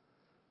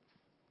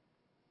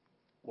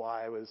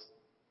why it was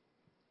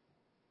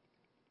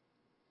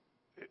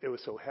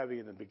so heavy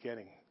in the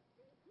beginning,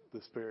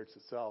 the spirits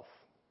itself.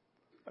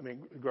 I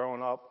mean,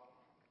 growing up,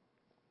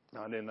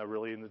 I didn't know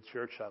really in the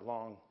church that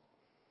long,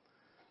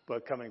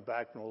 but coming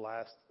back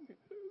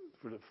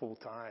for the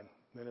full-time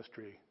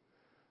ministry,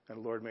 and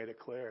the Lord made it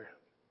clear.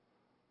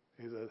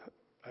 He said,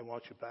 I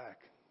want you back.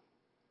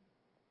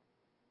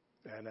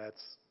 And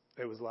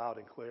it was loud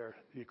and clear.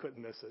 You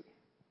couldn't miss it.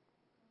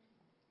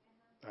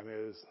 I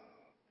mean,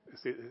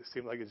 it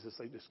seemed like it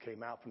just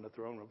came out from the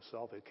throne room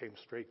itself. It came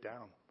straight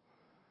down.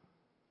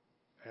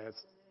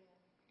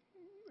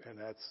 And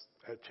that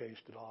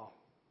changed it all.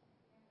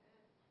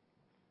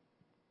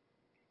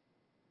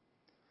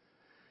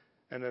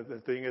 And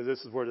the thing is, this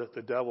is where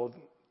the devil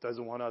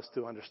doesn't want us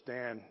to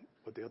understand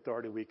what the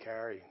authority we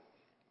carry.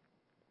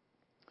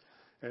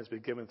 And it's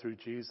been given through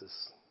Jesus.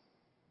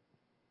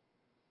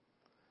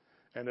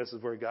 And this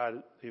is where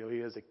God, He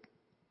is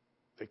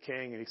a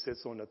king and He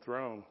sits on the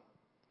throne.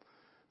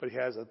 But He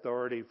has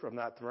authority from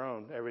that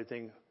throne.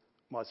 Everything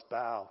must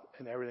bow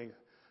and everything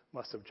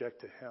must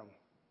subject to Him.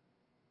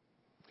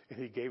 And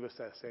he gave us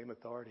that same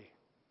authority.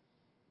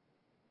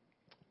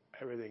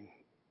 Everything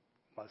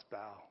must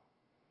bow.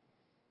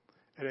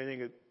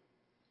 Anything that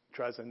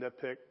tries to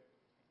nitpick,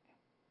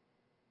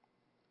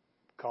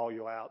 call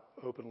you out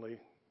openly,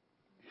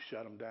 you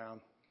shut them down.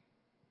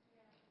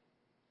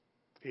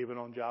 Even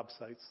on job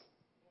sites.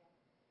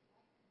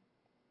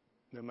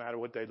 No matter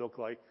what they look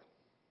like,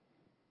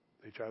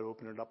 they try to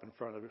open it up in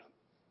front of it,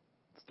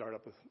 start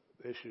up an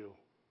issue.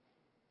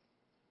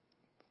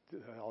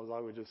 All I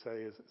would just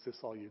say is this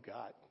all you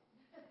got?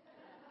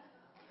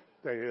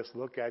 They just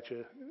look at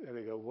you and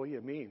they go, what do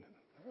you mean?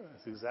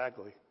 That's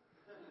exactly.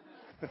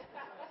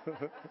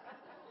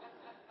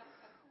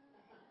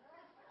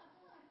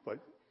 But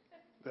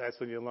that's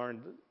when you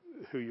learn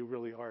who you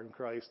really are in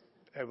Christ.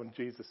 And when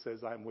Jesus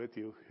says, I'm with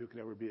you, who can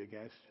ever be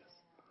against you?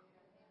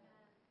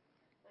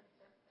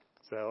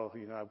 So,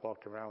 I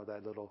walked around with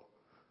that little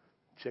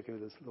chicken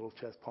with his little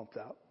chest pumped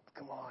out.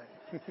 Come on.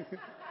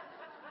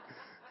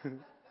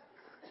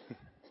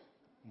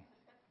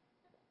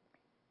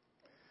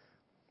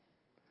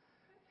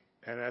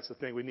 And that's the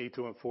thing. We need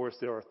to enforce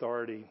their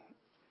authority.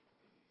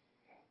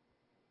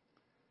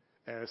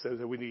 And it says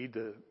that we need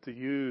to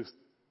use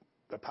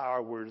the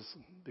power words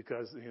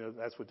because,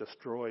 that's what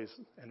destroys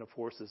and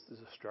enforces the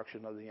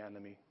destruction of the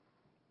enemy.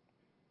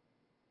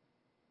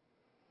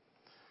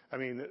 I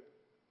mean,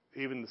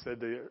 even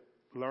said the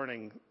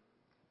learning,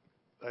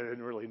 I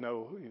didn't really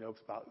know,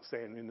 about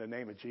saying in the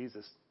name of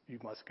Jesus, you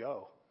must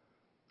go.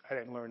 I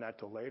didn't learn that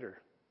till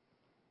later.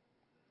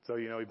 So,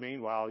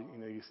 meanwhile,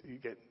 you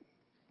get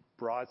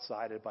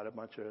broadsided by a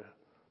bunch of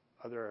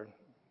other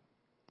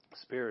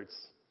spirits,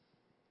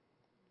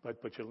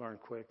 but you learn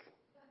quick,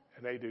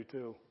 and they do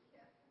too.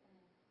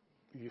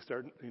 You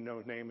start,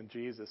 naming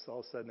Jesus, all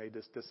of a sudden they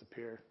just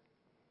disappear.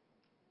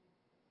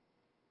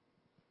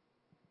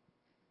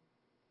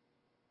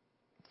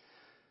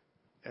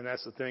 And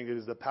that's the thing,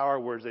 is the power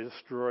words, they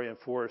destroy and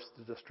force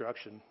the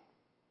destruction.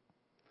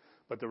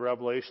 But the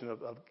revelation of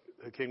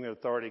the kingdom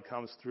authority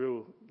comes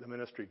through the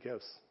ministry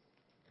gifts.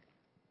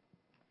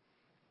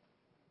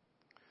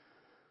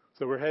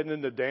 So we're heading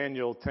into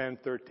Daniel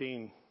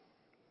 10:13.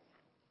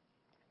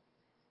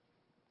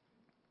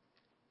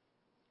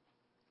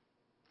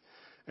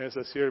 And it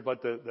says here,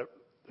 but the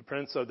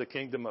prince of the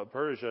kingdom of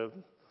Persia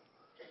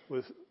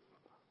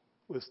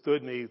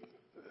withstood me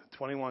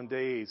 21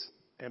 days.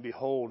 And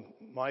behold,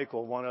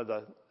 Michael, one of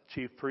the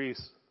chief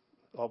priests,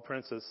 all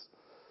princes,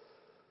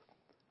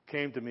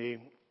 came to me.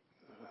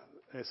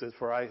 And it says,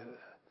 for I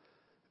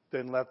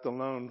been left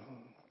alone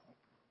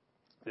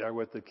there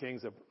with the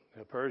kings of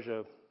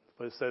Persia.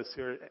 But it says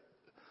here,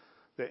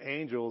 the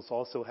angels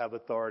also have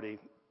authority.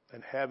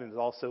 And heaven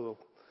also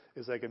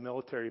is like a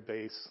military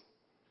base.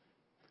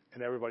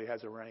 And everybody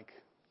has a rank.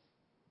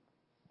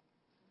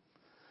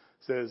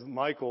 It says,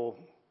 Michael,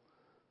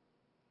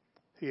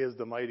 he is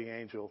the mighty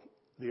angel.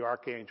 The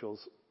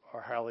archangels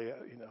are highly,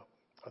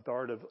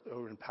 authoritative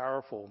and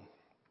powerful.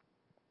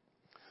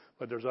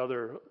 But there's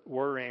other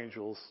warrior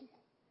angels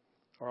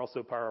are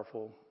also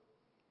powerful,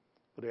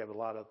 but they have a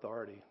lot of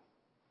authority.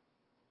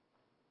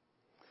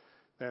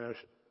 Then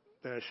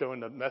it's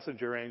showing the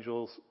messenger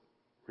angels,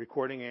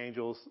 recording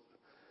angels,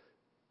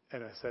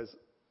 and it says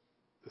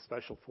the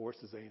special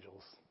forces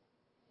angels.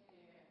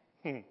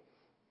 I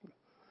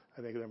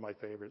think they're my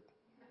favorite.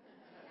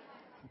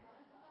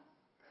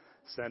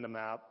 Send them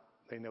out.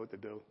 They know what to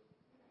do.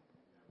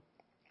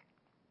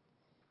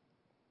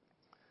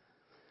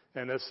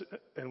 And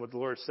what the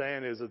Lord's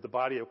saying is that the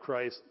body of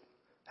Christ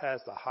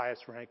has the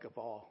highest rank of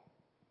all.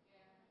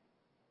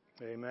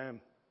 Yeah.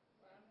 Amen.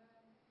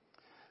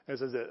 It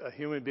says that a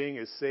human being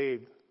is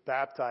saved,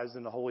 baptized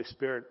in the Holy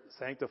Spirit,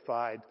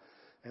 sanctified,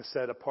 and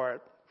set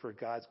apart for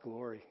God's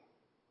glory.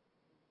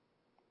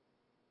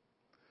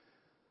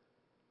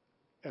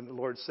 And the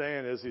Lord's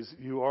saying is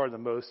you are the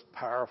most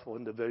powerful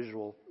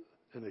individual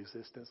in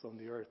existence on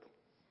the earth.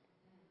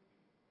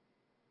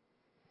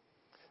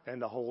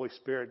 And the Holy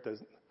Spirit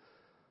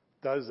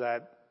does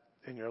that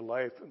in your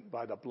life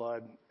by the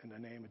blood in the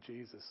name of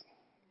Jesus.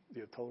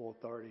 You have total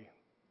authority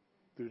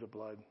through the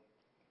blood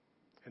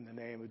in the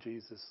name of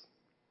Jesus.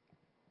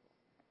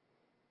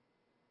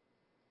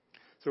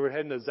 So we're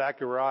heading to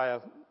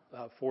Zechariah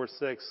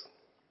 4:6.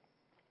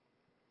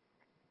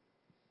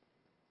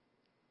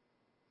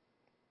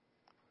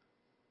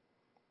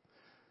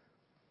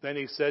 Then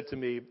he said to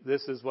me,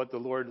 this is what the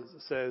Lord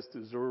says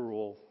to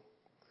Zerubbabel.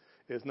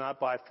 It is not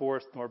by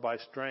force nor by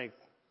strength,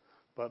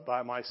 but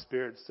by my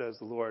Spirit, says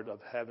the Lord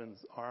of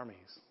heaven's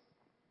armies.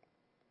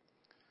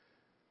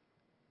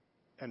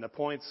 And the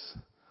points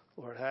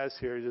the Lord has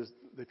here is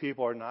the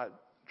people are not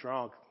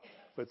drunk,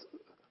 but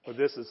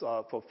this is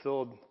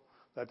fulfilled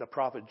that the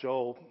prophet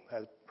Joel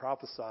has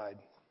prophesied.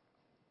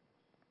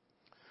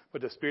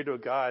 But the Spirit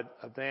of God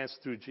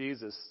advanced through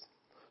Jesus,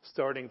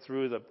 starting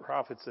through the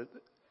prophets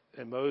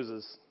and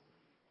Moses.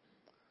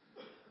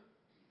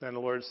 Then the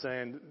Lord is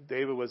saying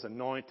David was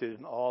anointed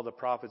and all the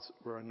prophets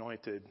were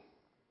anointed.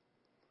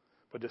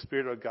 But the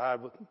Spirit of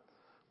God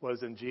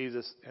was in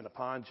Jesus and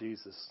upon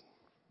Jesus.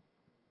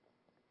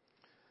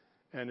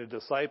 And the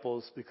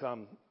disciples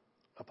become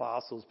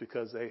apostles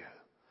because they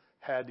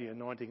had the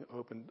anointing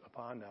opened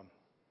upon them.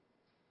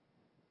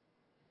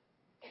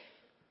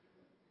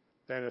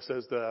 Then it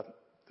says the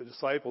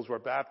disciples were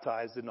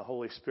baptized in the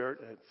Holy Spirit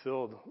and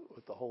filled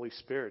with the Holy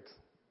Spirit.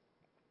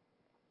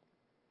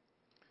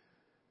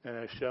 And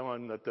it's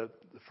showing that the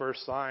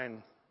first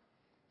sign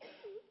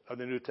of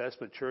the New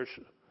Testament church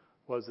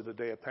was at the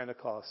day of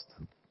Pentecost.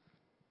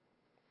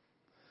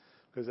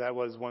 Because that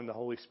was when the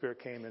Holy Spirit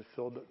came and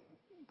filled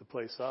the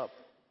place up.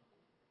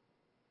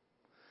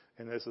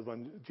 And this is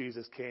when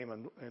Jesus came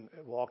and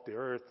walked the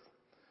earth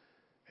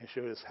and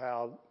showed us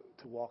how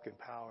to walk in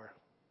power.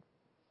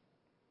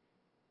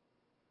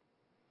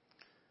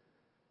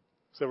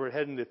 So we're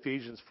heading to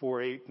Ephesians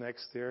 4:8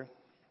 next here.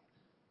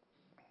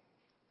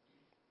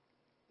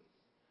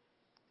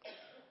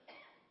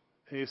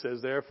 And he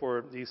says,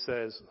 therefore, he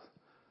says,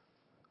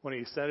 when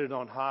he ascended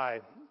on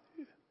high,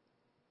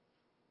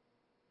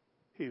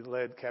 he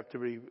led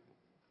captivity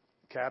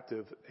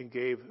captive and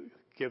gave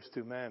gifts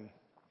to men.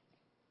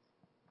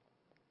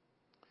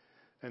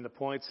 And the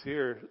points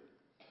here,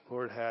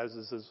 Lord has,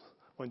 is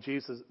when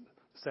Jesus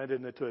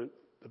ascended into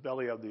the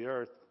belly of the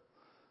earth,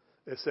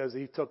 it says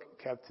he took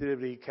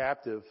captivity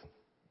captive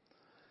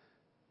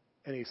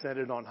and he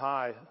ascended on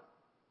high,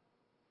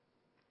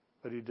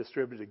 but he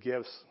distributed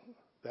gifts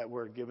that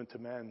were given to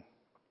men.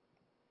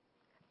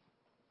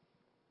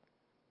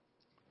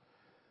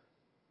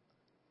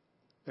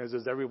 And it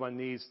says everyone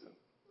needs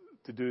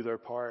to do their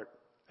part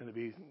and to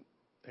be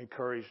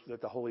encouraged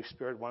that the Holy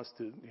Spirit wants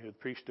to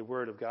preach the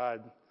Word of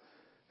God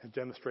and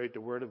demonstrate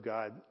the Word of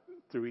God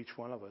through each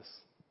one of us.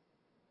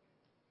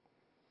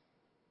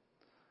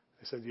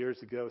 I said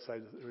years ago,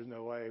 there was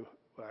no way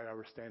I'd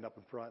ever stand up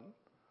in front.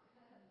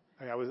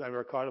 I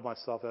recorded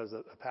myself as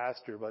a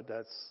pastor, but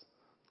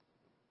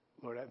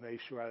Lord, that made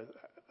sure I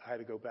had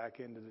to go back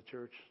into the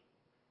church.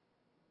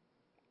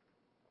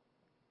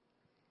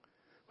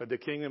 But the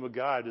kingdom of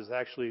God is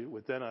actually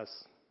within us,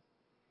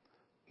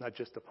 not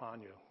just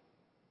upon you.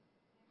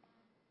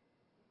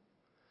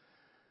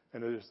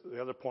 And there's the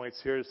other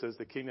points here. It says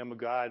the kingdom of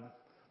God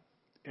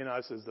in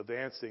us is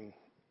advancing,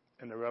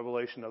 and the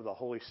revelation of the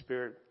Holy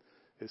Spirit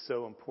is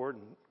so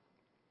important.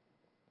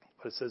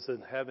 But it says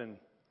in heaven,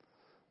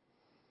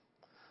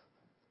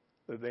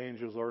 the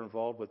angels are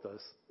involved with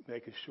us,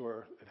 making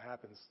sure it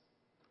happens.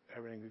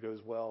 Everything goes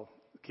well,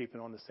 keeping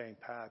on the same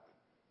path.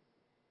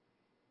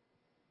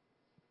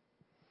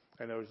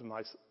 I know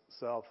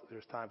myself,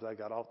 there's times I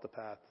got off the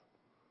path.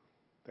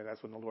 And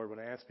that's when the Lord would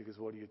ask me, because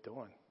what are you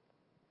doing?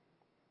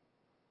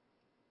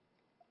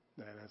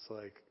 And it's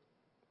like,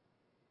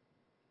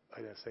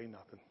 I didn't say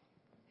nothing.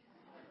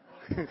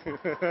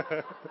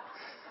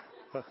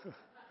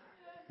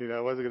 I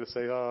wasn't going to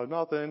say, oh,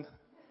 nothing.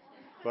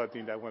 But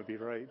that wouldn't be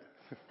right.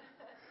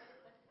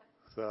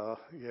 So,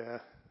 yeah,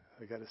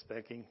 I got a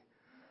spanking.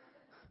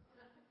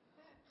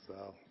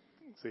 So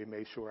he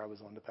made sure I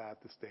was on the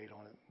path to stay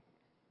on it.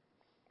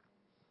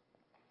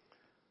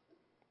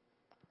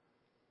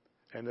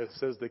 And it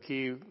says the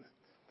key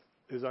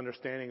is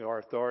understanding our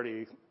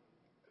authority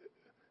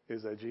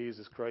is that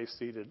Jesus Christ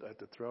seated at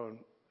the throne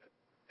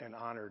and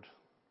honored.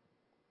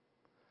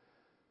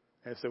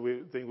 And so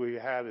the thing we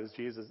have is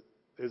Jesus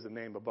is the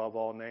name above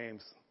all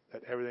names,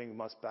 that everything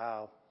must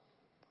bow.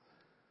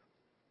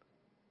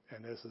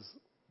 And this is,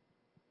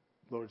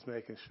 Lord's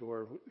making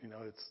sure,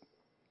 it's,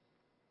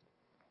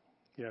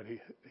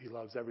 he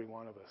loves every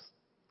one of us.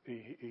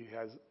 He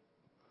has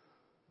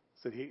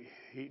said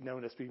he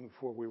known us even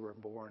before we were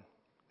born.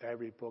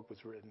 Every book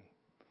was written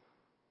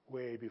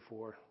way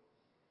before.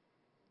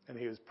 And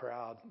he was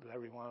proud of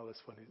every one of us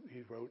when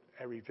he wrote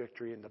every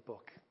victory in the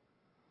book.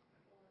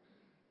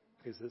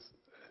 He's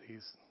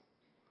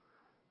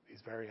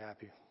very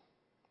happy.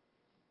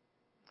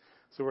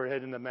 So we're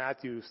heading to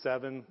Matthew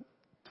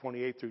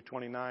 7:28 through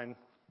 29.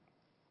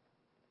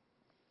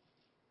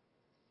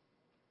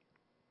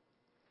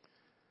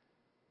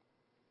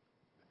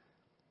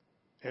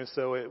 And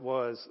so it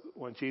was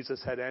when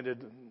Jesus had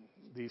ended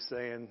these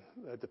saying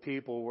that the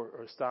people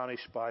were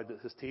astonished by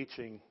his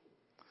teaching,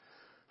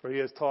 for he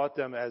has taught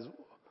them as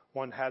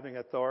one having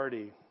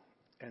authority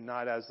and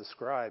not as the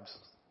scribes.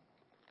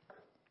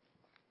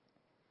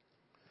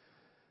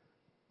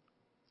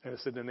 And it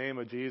said the name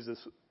of Jesus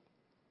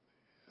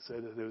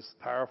said that it was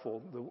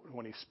powerful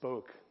when he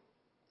spoke,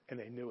 and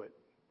they knew it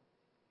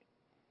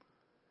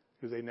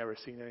because they'd never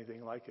seen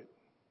anything like it.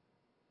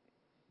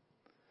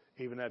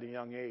 Even at a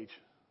young age,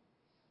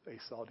 they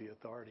saw the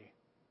authority.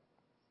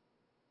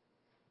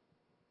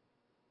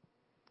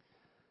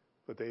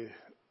 But they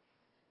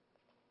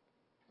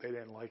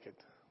didn't like it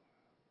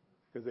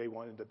because they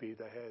wanted to be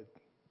the head,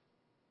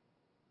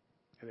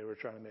 and they were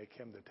trying to make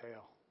him the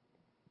tail.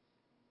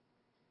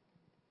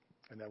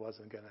 And that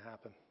wasn't going to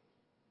happen.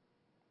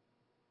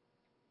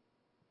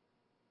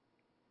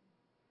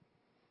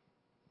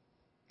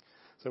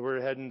 So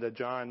we're heading to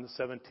John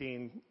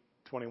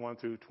 17:21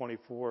 through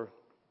 24.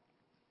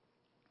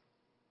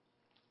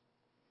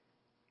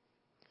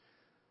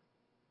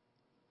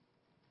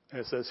 And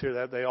it says here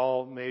that they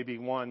all may be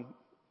one,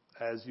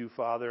 as you,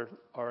 Father,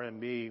 are in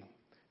me,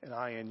 and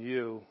I in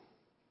you,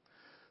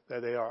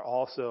 that they are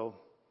also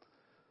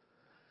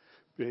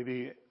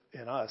maybe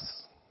in us,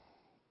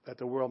 that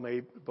the world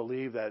may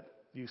believe that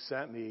you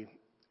sent me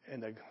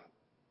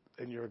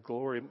in your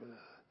glory,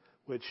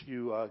 which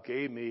you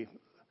gave me,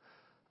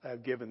 I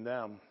have given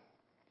them,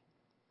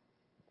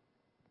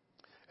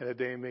 and that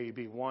they may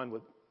be one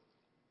with,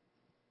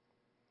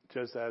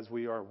 just as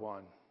we are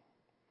one.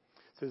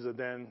 It says that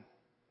then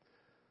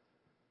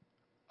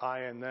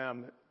I and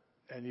them,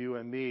 and you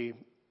and me,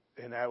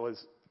 and that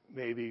was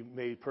maybe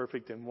made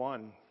perfect in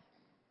one,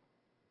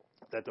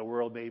 that the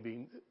world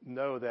maybe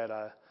know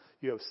that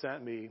you have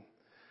sent me,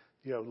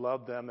 you have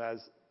loved them as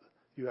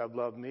you have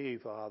loved me,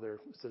 Father.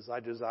 It says, I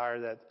desire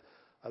that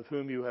of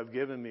whom you have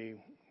given me,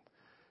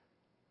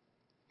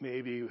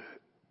 maybe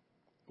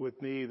with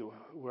me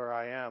where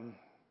I am,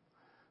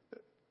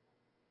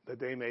 that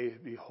they may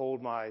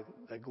behold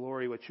that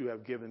glory which you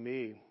have given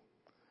me,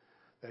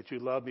 that you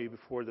loved me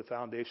before the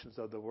foundations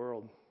of the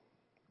world.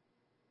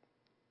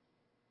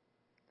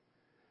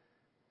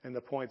 And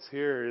the points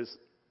here is,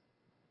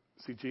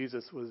 see,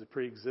 Jesus was a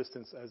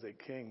pre-existence as a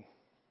king.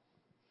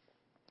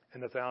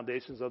 And the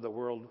foundations of the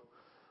world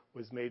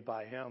was made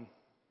by him.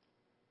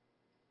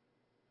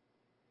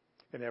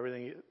 And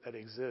everything that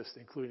exists,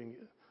 including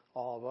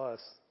all of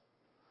us,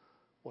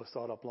 was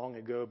thought up long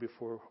ago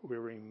before we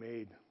were even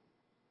made.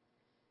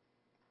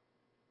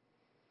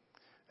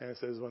 And it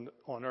says when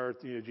on earth,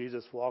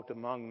 Jesus walked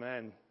among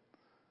men,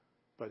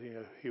 but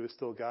he was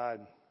still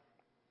God.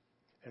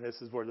 And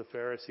this is where the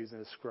Pharisees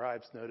and the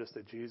scribes noticed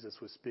that Jesus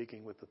was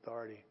speaking with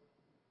authority.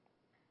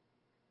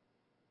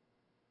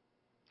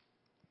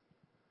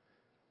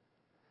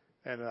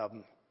 And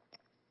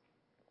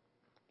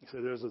so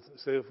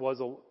it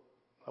was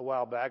a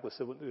while back. It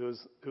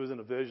was in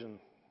a vision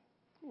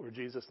where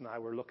Jesus and I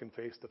were looking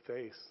face to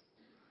face.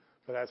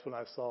 But that's when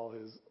I saw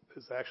his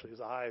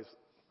eyes.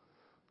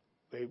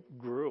 They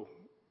grew,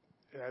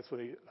 and that's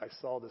when I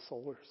saw the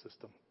solar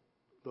system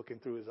looking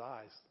through his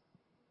eyes.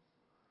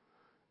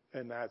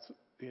 And that's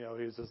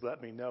he's just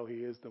let me know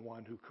he is the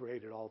one who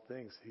created all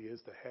things. He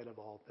is the head of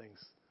all things.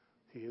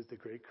 He is the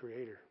great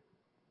creator.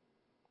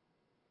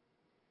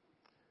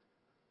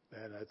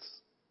 And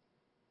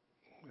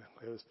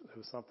it was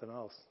something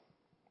else.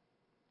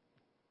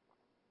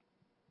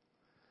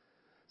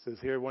 It says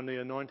here, when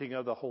the anointing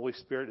of the Holy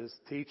Spirit is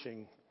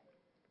teaching,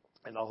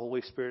 and the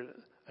Holy Spirit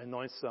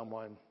anoints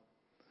someone,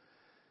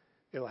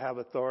 it'll have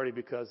authority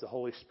because the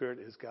Holy Spirit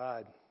is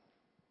God.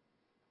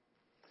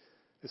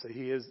 So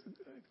he is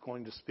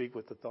going to speak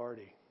with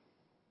authority.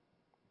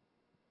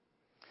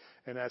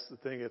 And that's the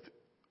thing,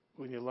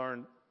 when you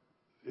learn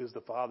is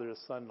the Father, the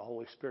Son, and the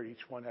Holy Spirit,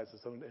 each one has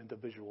its own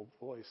individual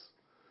voice.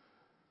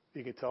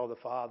 You can tell the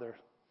Father,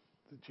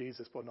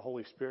 Jesus, but when the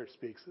Holy Spirit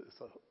speaks,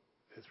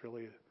 it's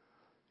really,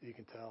 you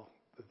can tell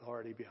the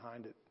authority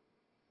behind it.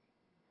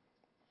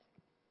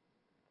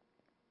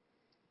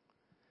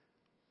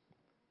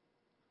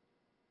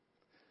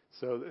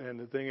 So, and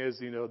the thing is,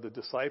 the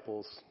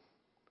disciples,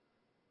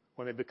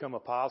 when they become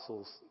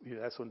apostles,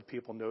 that's when the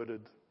people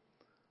noted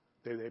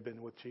they've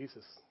been with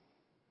Jesus.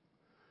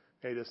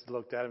 They just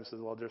looked at him and said,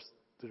 well, they're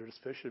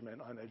just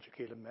fishermen,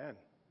 uneducated men.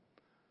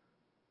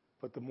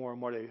 But the more and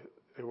more they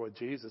were with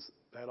Jesus,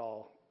 that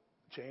all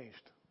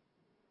changed.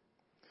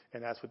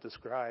 And that's what the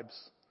scribes,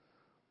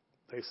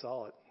 they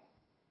saw it.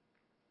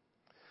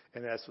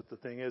 And that's what the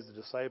thing is, the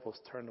disciples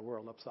turned the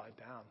world upside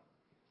down.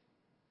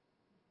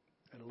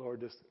 And the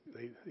Lord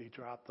he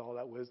dropped all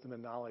that wisdom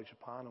and knowledge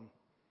upon them,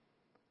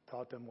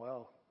 taught them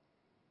well,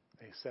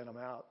 and he sent them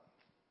out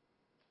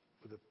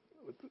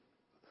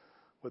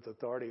with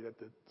authority that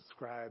the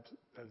scribes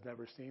have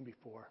never seen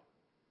before.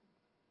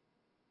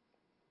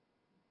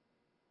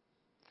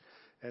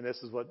 And this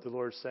is what the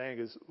Lord's saying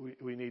is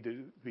we need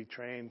to be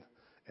trained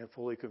and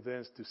fully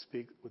convinced to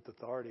speak with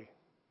authority.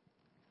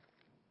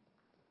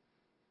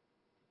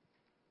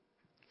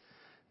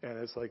 And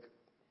it's like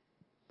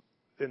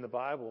in the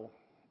Bible,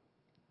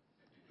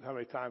 how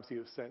many times he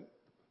has sent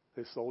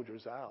his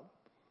soldiers out.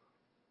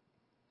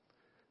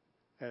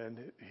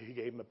 And he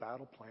gave them a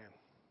battle plan.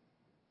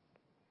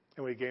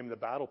 And when he gave them the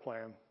battle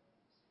plan,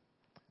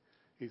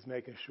 he's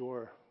making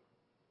sure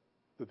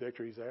the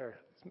victory's there.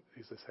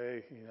 He says,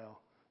 hey,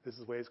 this is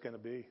the way it's going to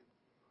be.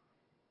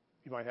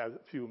 You might have a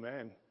few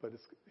men, but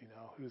it's,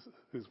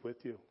 who's with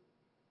you.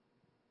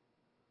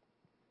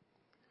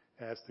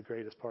 And that's the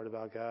greatest part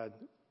about God.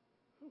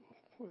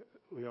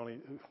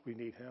 We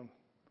need him.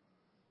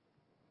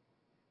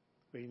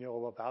 We know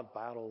all about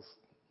battles,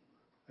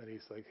 and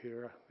he's like,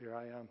 here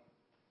I am.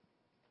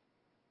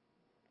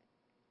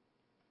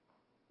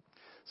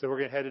 So we're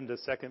going to head into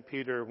 2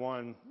 Peter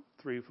 1,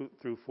 3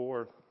 through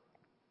 4.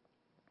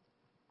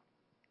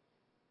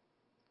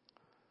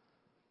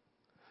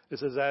 It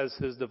says, as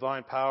his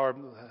divine power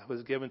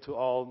was given to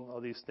all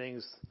of these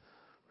things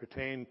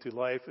pertain to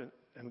life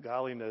and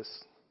godliness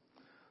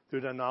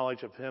through the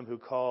knowledge of him who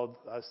called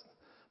us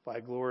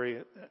by glory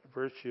and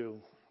virtue,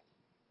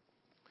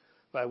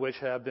 by which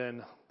have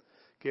been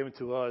given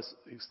to us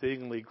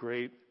exceedingly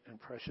great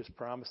and precious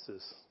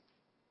promises,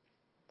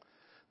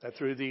 that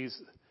through these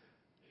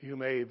you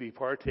may be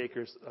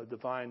partakers of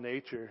divine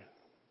nature,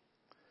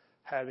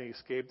 having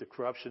escaped the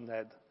corruption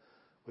that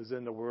was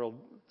in the world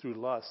through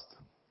lust.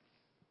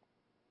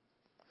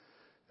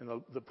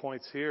 And the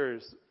points here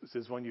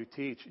is when you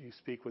teach, you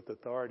speak with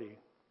authority.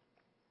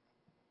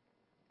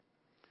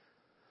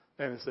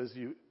 And it says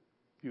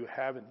you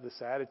have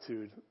this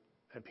attitude,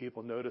 and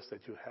people notice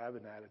that you have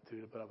an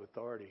attitude of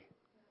authority.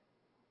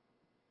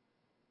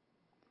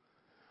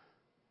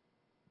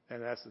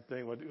 And that's the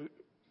thing,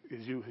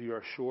 is you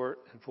are sure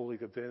and fully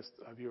convinced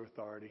of your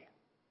authority.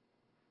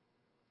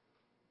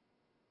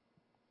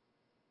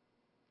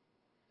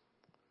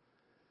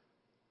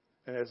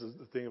 And this is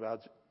the thing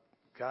about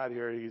God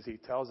here, he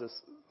tells us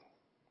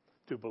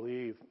to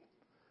believe.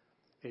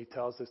 He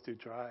tells us to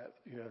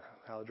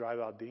how to drive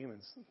out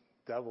demons,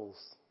 devils.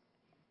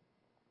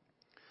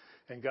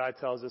 And God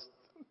tells us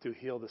to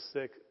heal the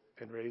sick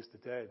and raise the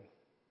dead.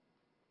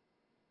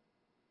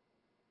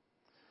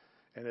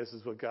 And this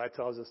is what God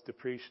tells us to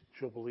preach,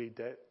 Jubilee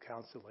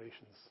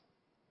consolations.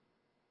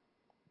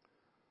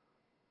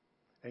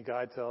 And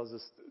God tells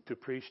us to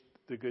preach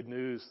the good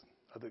news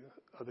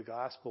of the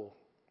gospel.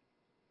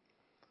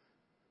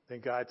 Then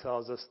God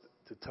tells us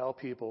to tell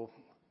people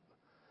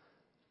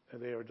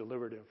and they are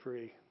delivered and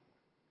free.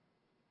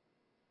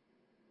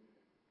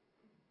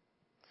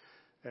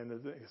 And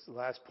the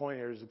last point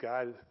here is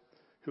God,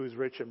 who is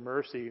rich in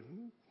mercy,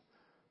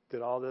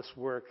 did all this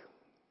work,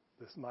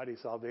 this mighty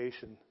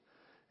salvation,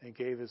 and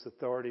gave his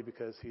authority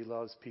because he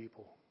loves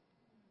people.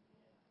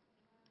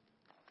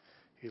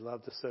 He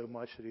loved us so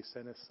much that he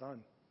sent his son,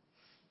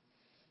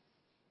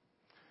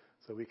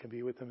 so we can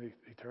be with him in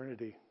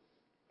eternity.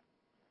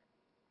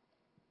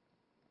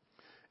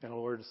 And the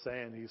Lord is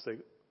saying, he's like,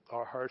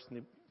 our hearts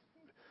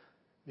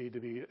need to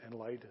be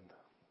enlightened.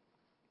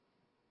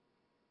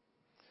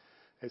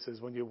 It says,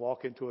 when you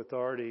walk into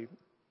authority,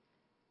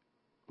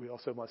 we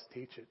also must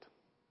teach it.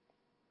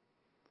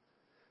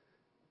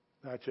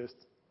 Not just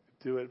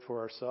do it for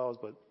ourselves,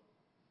 but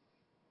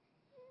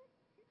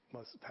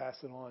must pass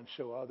it on,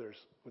 show others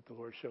what the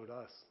Lord showed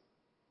us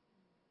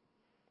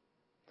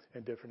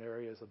in different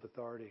areas of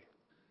authority.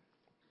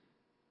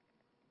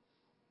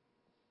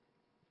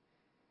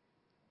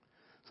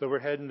 So we're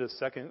heading to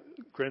 2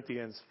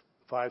 Corinthians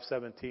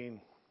 5:17.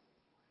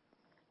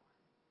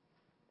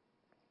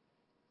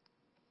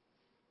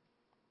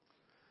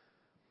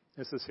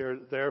 This is here,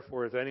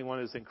 therefore, if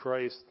anyone is in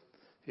Christ,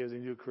 he is a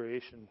new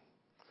creation.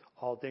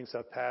 All things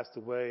have passed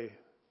away.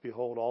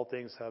 Behold, all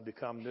things have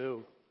become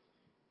new.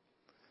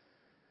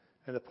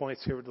 And the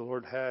points here the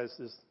Lord has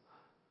is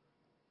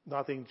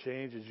nothing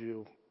changes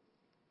you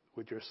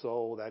with your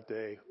soul that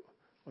day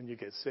when you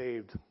get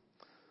saved.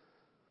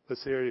 But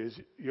here it is,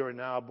 you are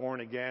now born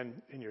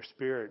again in your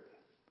spirit,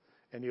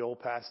 and the old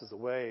passes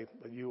away,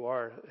 but you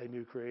are a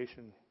new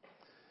creation.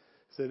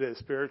 So it is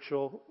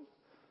spiritual,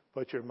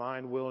 but your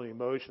mind, will, and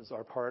emotions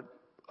are part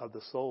of the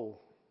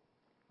soul.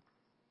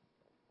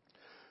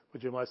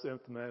 But you must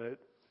implement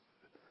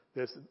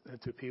this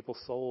into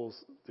people's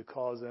souls to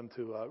cause them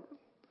to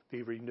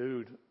be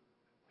renewed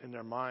in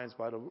their minds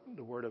by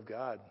the Word of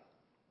God.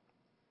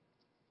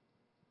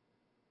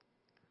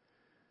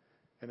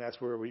 And that's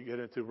where we get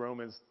into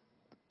Romans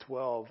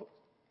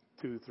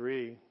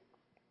 12:2-3.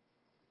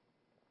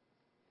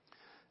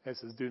 It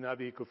says, do not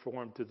be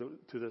conformed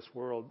to this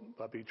world,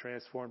 but be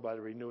transformed by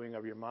the renewing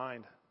of your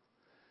mind,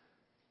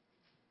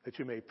 that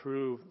you may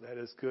prove that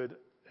is good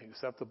and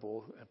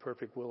acceptable and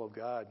perfect will of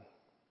God.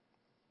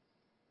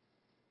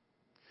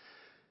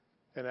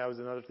 And that was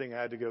another thing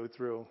I had to go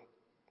through.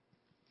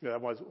 I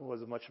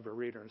wasn't much of a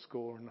reader in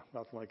school or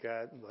nothing like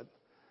that, but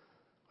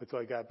until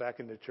I got back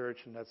into church,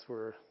 and that's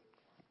where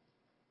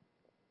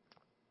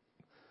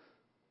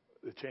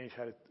the change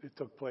it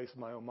took place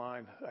in my own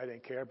mind. I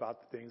didn't care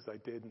about the things I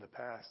did in the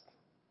past,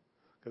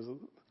 because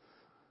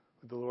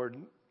the Lord,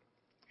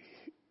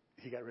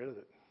 He got rid of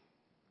it.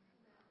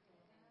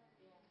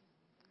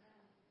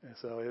 And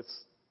so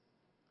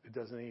it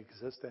doesn't even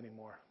exist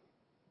anymore.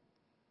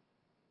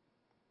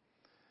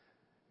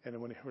 And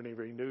when He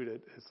renewed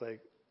it, it's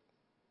like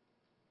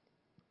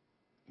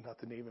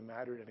nothing even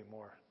mattered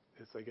anymore.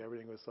 It's like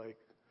everything was like,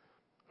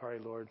 all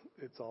right, Lord,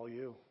 it's all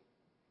you,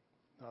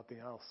 nothing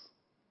else.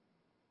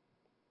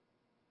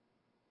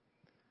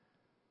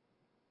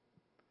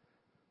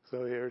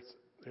 So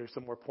here's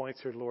some more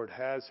points here the Lord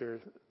has here.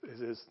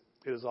 It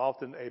is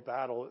often a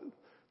battle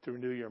to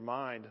renew your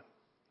mind,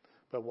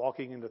 but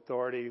walking in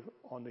authority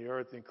on the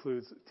earth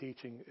includes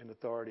teaching in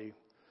authority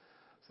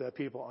so that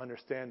people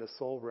understand the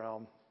soul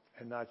realm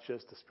and not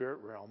just the spirit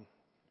realm.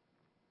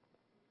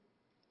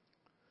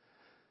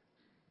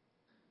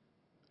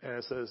 And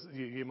it says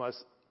you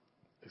must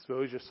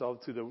expose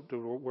yourself to the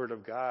Word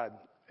of God,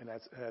 and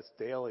that's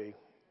daily,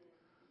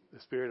 the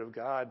Spirit of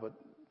God, but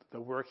the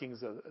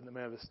workings and the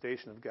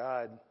manifestation of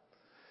God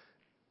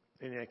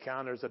in the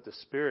encounters that the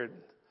Spirit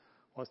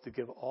wants to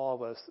give all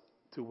of us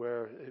to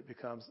where it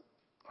becomes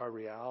our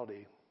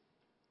reality.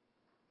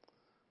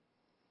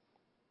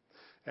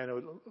 And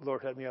the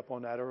Lord had me up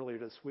on that earlier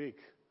this week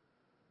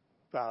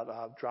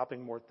about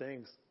dropping more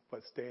things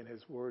but stay in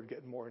His Word,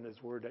 get more in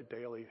His Word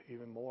daily,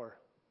 even more.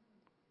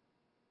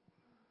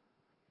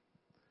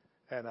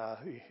 And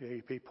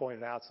he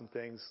pointed out some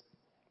things.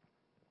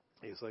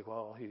 He's like,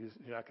 well,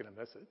 you're not going to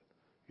miss it.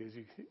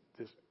 You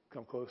just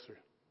come closer,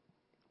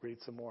 read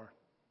some more.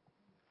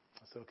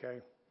 That's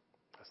okay.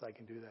 I said, I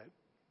can do that.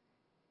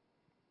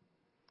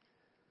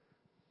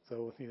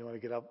 So, when I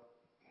get up,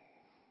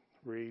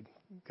 read,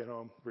 get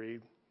home,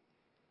 read.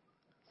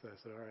 So I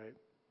said, all right.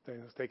 Then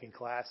I was taking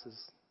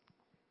classes.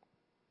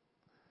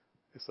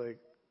 It's like,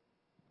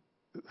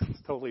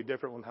 it's totally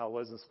different from how it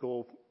was in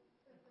school.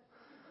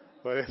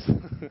 But it's I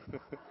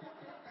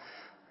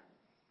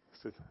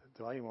said,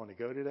 do I even want to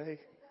go today?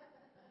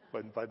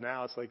 But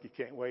now it's like you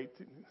can't wait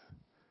to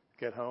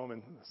get home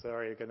and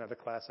sorry, I got another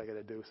class I got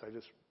to do. So I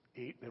just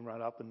eat and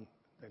run up and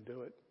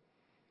do it.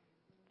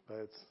 But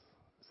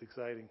it's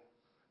exciting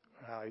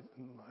how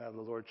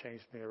the Lord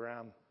changed me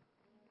around.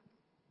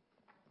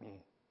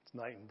 It's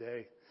night and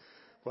day.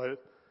 But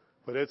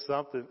it's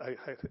something. I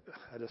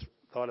just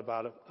thought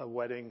about a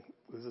wedding.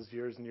 This is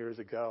years and years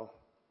ago.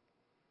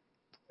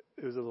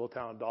 It was a little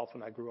town of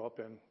Dolphin I grew up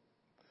in.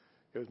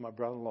 It was my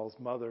brother-in-law's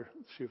mother.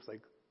 She was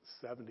like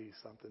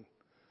 70-something.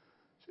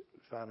 She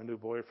found a new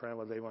boyfriend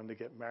when they wanted to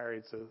get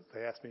married, so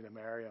they asked me to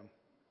marry him.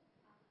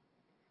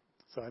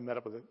 So I met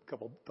up with a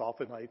couple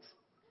Dolphinites.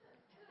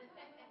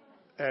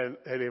 And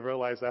they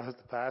realized I was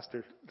the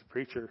pastor, the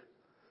preacher.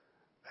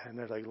 And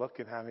they're like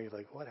looking at me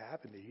like, what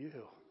happened to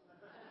you?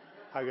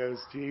 I goes,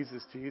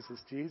 Jesus, Jesus,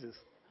 Jesus.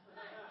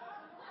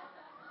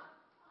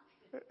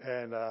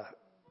 And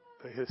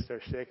they just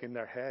start shaking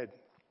their head.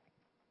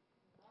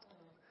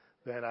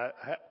 Then I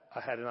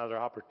had another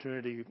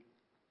opportunity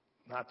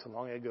not too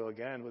long ago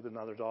again with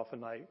another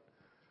Dolphinite.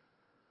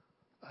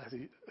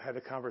 I had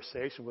a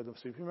conversation with him.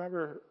 So if you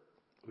remember,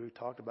 we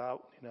talked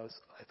about,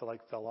 I feel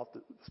like fell off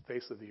the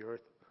face of the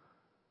earth.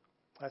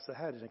 I said,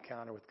 I had an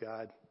encounter with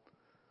God.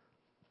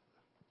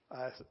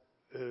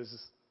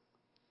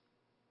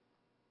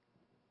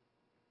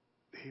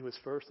 He was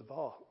first of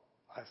all.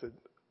 I said,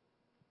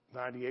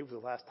 98 was the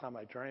last time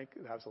I drank.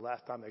 That was the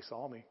last time they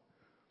saw me.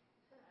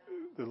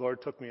 The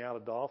Lord took me out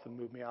of Dolphin,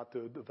 moved me out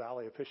to the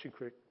valley of Fishing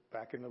Creek,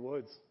 back in the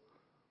woods.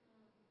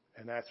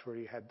 And that's where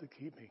He had to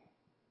keep me.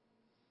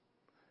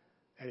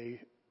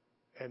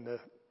 And the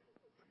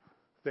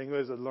thing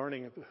was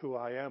learning who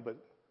I am, but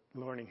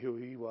learning who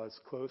He was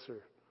closer.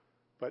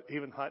 But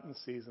even hunting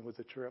season was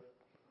a trip.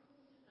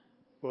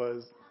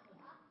 Was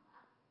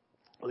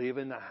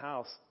leaving the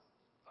house.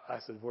 I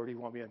said, where do you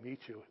want me to meet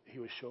you? He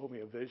would show me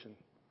a vision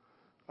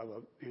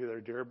of either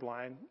a deer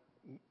blind,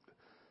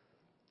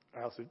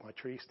 or else my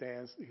tree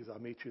stands. He goes, I'll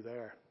meet you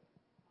there.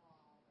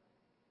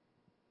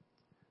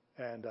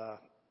 And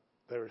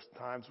there was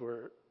times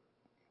where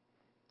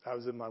I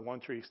was in my one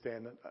tree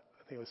stand. I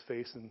think it was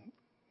facing,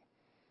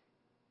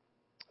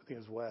 I think it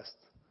was west.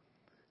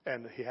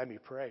 And He had me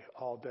pray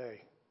all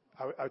day.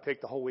 I would take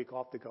the whole week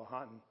off to go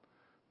hunting,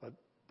 but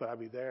I'd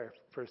be there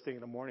first thing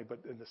in the morning. But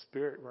in the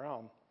spirit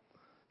realm,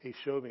 He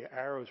showed me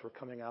arrows were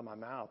coming out of my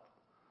mouth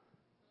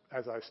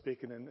as I was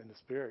speaking in the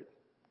spirit.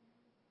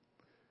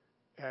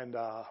 And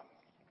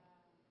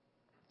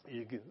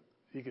you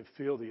could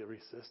feel the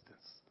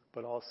resistance,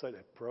 but all of a sudden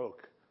it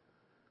broke.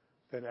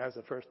 Then as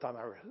the first time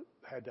I ever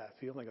had that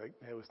feeling, like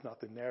there was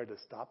nothing there to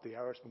stop the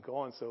arrows from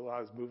going. So I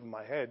was moving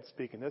my head,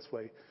 speaking this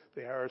way.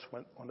 The arrows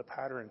went on the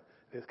pattern.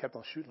 They just kept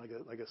on shooting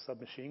like a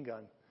submachine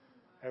gun.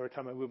 Every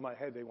time I moved my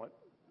head,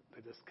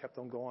 they just kept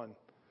on going.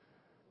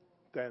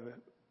 Then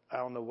I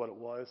don't know what it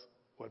was,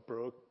 what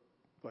broke,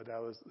 but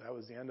that was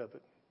the end of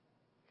it.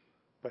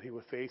 But He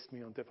would face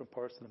me on different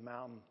parts of the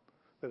mountain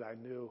that I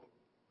knew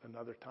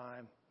another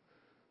time.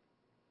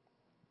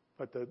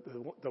 But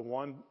the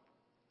one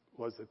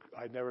was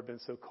I'd never been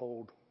so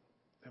cold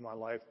in my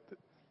life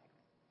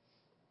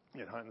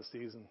in hunting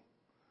season.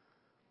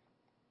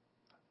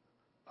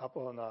 Up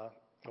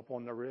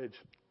on the ridge,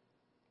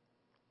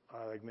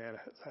 I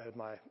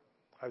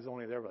was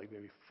only there for like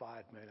maybe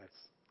 5 minutes.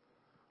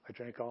 I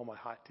drank all my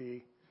hot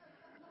tea.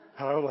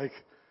 I was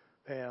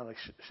like,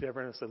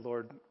 shivering. I said,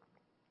 Lord,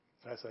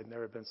 I said, I'd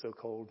never been so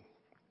cold.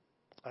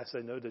 I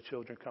said, no, the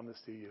children come to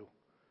see you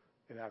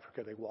in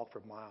Africa. They walk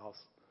for miles.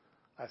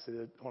 I said,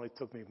 it only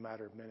took me a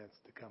matter of minutes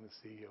to come and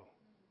see you.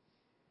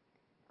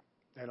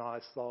 And all I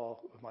saw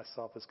of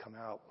myself has come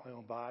out, my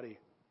own body.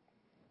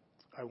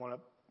 I went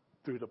up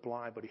through the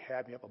blind, but He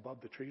had me up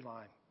above the tree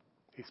line.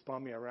 He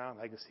spun me around.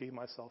 I could see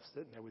myself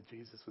sitting there with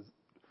Jesus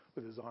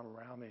with His arm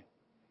around me.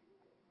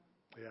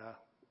 Yeah.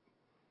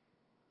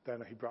 Then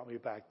He brought me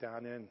back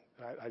down in.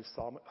 I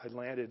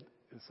landed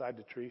inside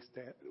the tree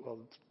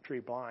tree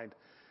blind.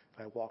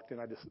 And I walked in.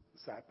 I just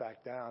sat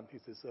back down. He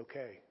says,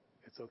 okay,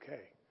 it's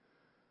okay.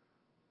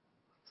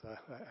 So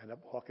I ended up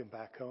walking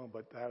back home.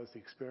 But that was the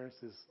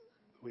experiences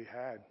we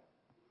had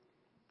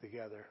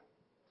together.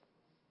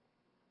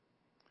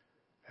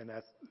 And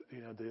that's,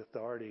 the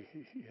authority,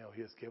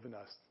 He has given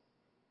us.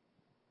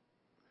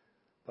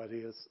 But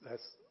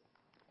that's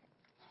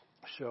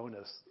shown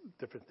us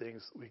different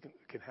things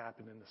can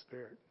happen in the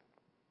Spirit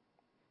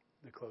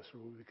the closer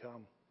we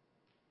become.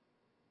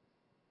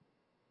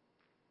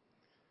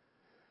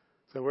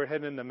 So we're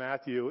heading into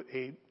Matthew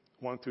 8,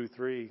 1 through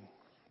 3.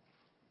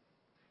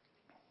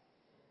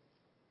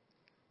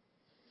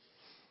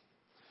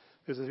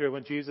 This is here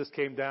when Jesus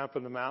came down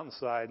from the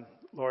mountainside,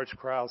 large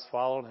crowds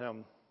followed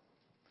him.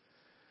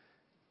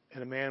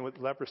 And a man with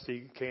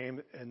leprosy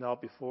came and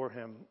knelt before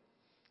him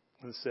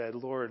and said,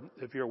 Lord,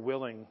 if you're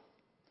willing,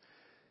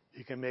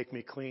 you can make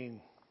me clean.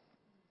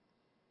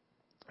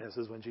 And it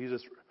says when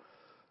Jesus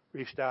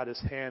reached out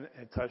his hand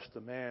and touched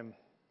the man,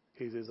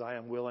 he says, I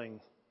am willing.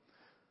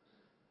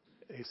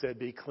 He said,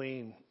 be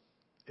clean.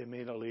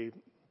 Immediately,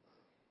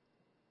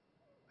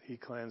 he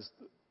cleansed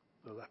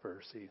the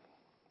leprosy.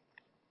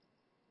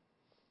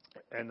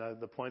 And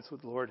the points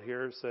with the Lord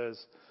here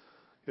says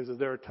is that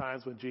there are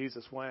times when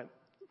Jesus went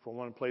from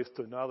one place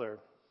to another.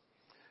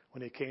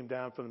 When he came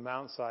down from the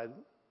mountainside,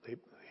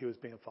 he was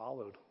being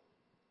followed.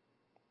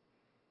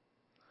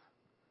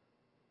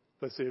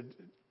 But see,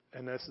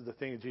 and this is the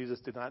thing,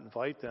 Jesus did not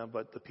invite them,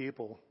 but the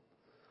people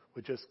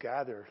would just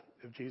gather.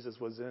 If Jesus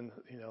was in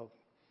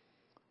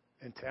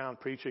town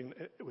preaching,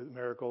 with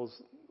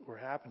miracles were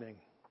happening.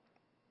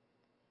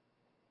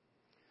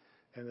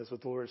 And that's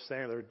what the Lord is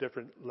saying. There are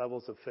different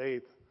levels of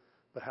faith,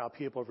 but how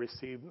people have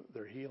received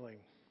their healing.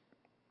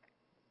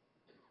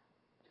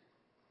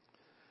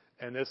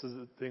 And this is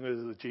the thing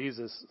with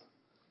Jesus.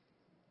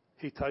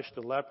 He touched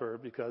the leper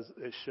because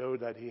it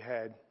showed that he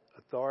had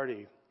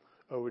authority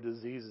over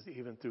diseases,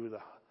 even through the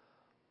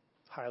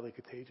highly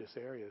contagious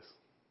areas.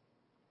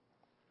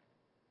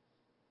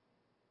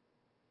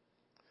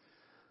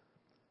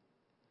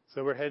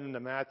 So we're heading to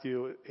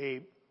Matthew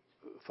 8,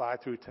 5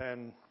 through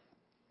 10.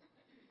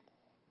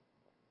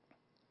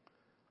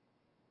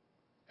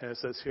 And it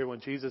says here, when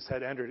Jesus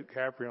had entered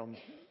Capernaum,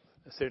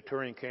 a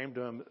centurion came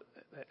to him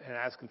and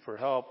asked him for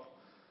help.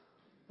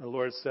 The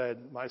Lord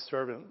said, my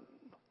servant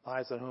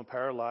lies at home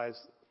paralyzed,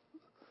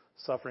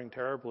 suffering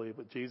terribly.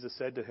 But Jesus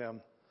said to him,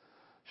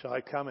 shall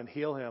I come and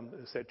heal him?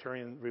 The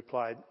centurion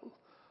replied,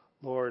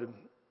 Lord,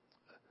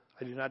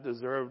 I do not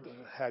deserve to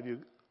have you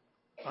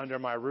under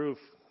my roof.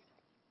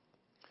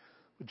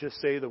 But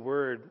just say the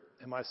word,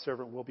 and my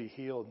servant will be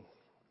healed.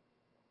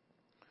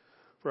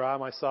 For I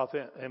myself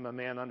am a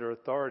man under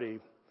authority,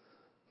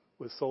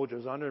 with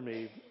soldiers under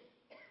me.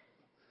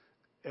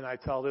 And I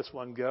tell this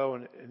one, go,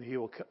 and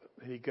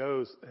he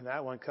goes, and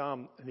that one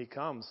come, and he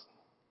comes.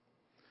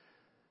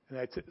 And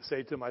I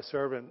say to my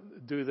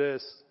servant, do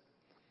this,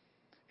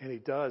 and he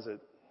does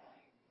it.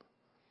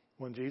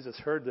 When Jesus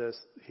heard this,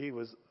 he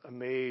was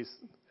amazed.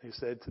 He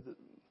said to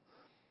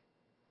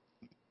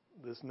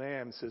this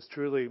man, says,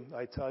 truly,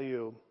 I tell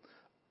you,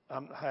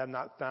 I have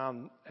not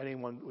found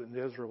anyone in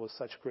Israel with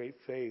such great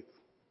faith.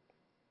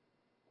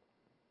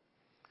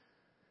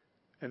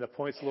 And the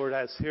points the Lord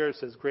has here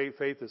says great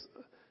faith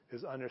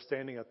is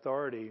understanding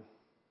authority.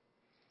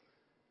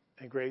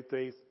 And great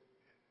faith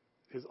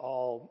is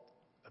all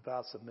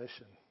about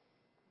submission.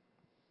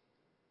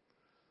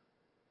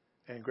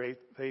 And great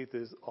faith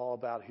is all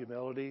about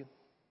humility.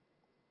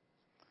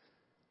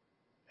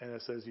 And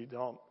it says you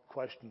don't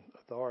question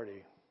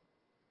authority.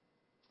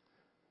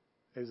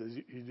 It says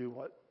you do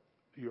what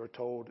you are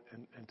told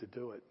and to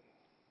do it.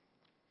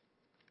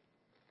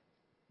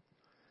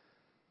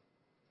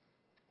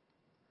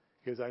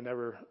 Because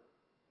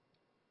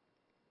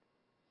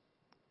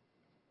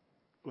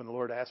when the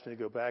Lord asked me to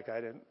go back,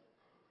 I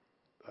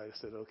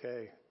said,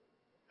 okay.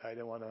 I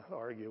didn't want to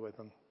argue with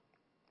him.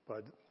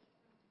 But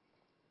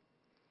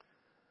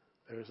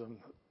there's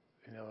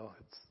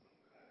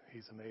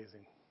he's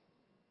amazing.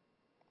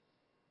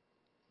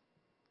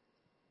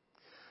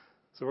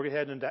 So we're going to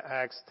head into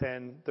Acts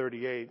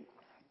 10:38.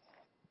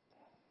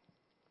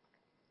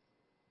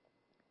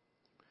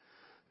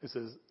 It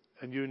says,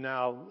 and you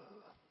now,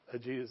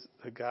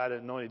 God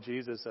anointed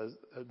Jesus as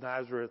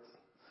Nazareth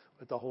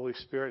with the Holy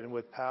Spirit and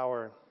with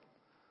power.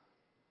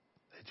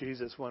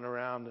 Jesus went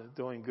around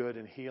doing good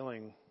and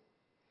healing.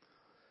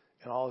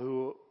 And all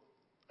who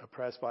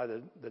oppressed by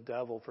the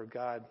devil, for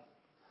God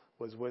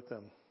was with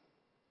them.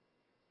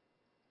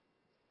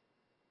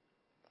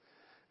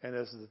 And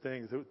this is the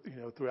thing,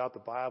 throughout the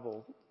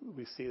Bible,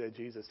 we see that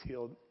Jesus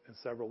healed in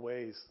several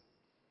ways.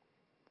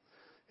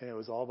 And it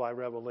was all by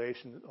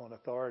revelation on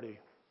authority.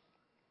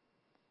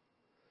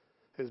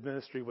 His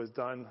ministry was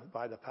done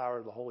by the power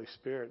of the Holy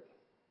Spirit,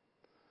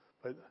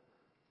 but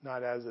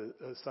not as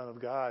a son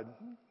of God,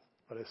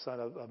 but a son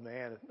of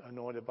man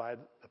anointed by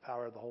the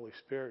power of the Holy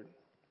Spirit.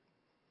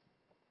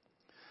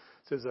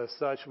 It says, as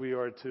such, we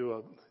are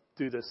to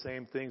do the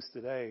same things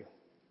today.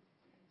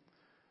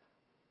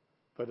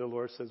 But the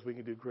Lord says we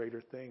can do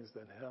greater things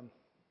than him.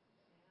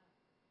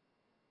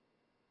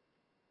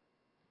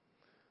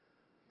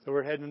 So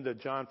we're heading to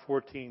John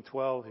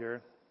 14:12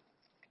 here.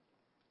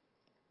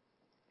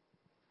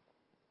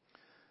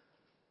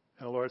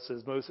 And the Lord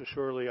says, most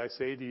assuredly I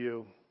say to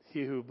you,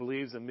 he who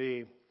believes in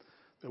me,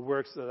 the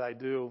works that I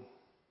do,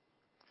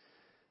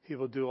 he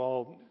will do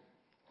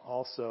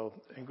also,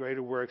 and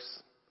greater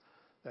works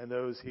than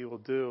those he will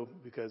do,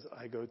 because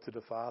I go to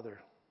the Father.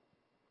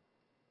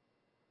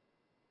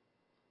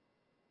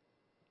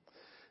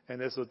 And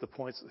this is what the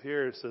point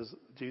here. It says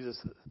Jesus,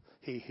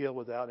 he healed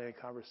without any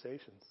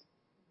conversations.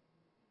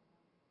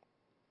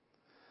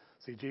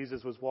 See,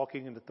 Jesus was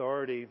walking in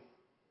authority,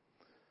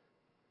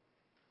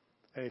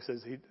 and he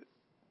says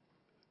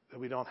that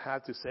we don't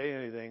have to say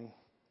anything,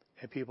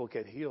 and people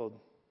get healed,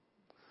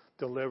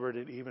 delivered,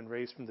 and even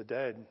raised from the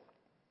dead.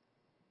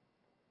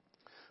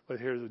 But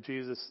here's what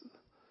Jesus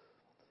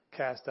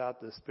cast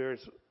out the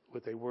spirits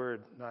with a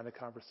word, not a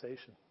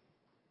conversation.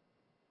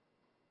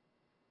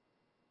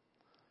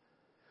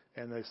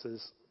 And it says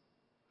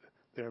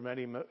there are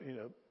many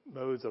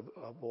modes of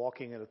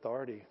walking in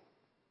authority.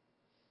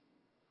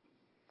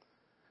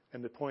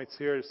 And the points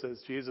here, it says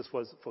Jesus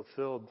was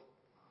fulfilled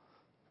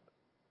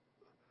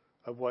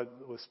of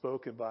what was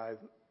spoken by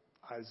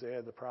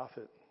Isaiah the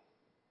prophet.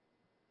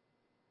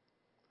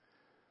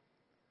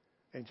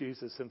 And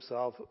Jesus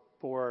himself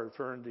bore our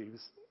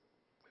infirmities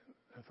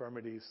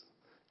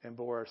and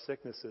bore our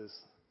sicknesses,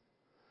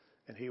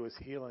 and he was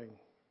healing.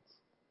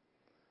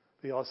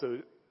 He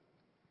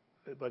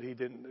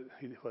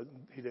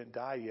didn't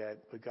die yet,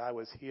 but God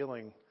was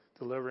healing,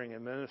 delivering,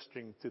 and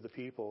ministering to the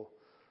people,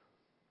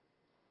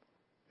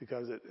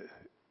 because it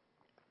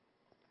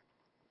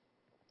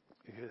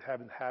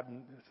hadn't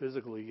happened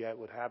physically yet.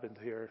 What happened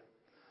here,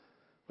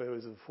 but it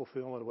was a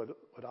fulfillment of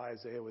what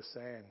Isaiah was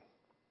saying.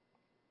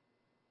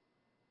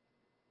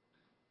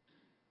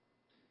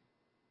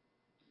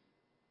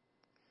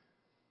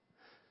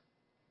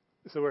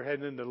 So we're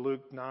heading into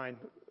Luke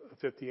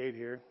 9:58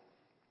 here.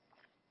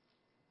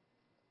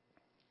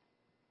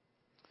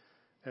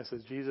 And it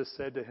says, Jesus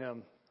said to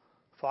him,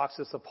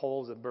 foxes have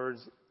holes and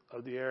birds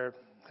of the air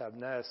have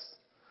nests,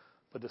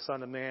 but the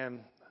Son of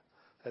Man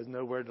has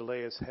nowhere to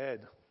lay his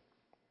head.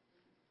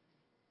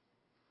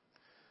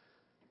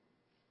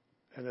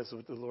 And that's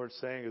what the Lord's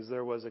saying, is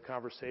there was a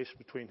conversation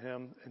between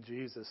him and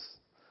Jesus.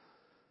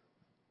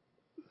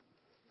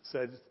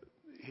 Said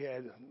he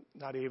had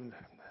not even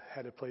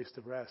had a place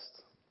to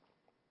rest.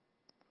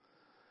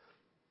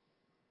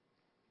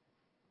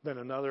 Then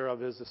another of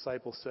his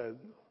disciples said,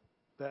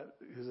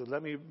 he said,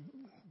 let me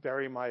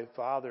bury my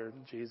father,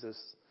 Jesus.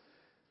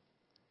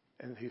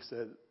 And he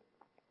said,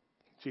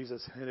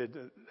 Jesus hinted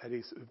that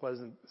he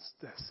wasn't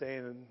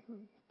staying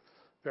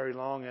very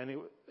long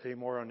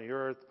anymore on the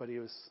earth, but he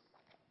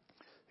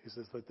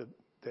says, let the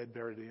dead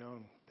bury their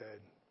own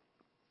dead.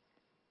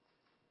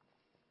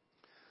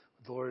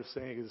 What the Lord is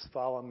saying is,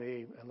 follow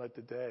me and let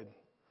the dead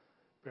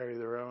bury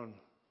their own.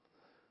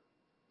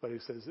 But he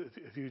says,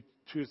 if you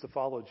choose to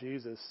follow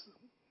Jesus,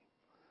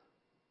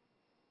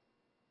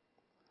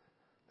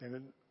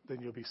 then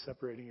you'll be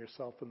separating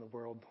yourself from the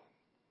world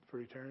for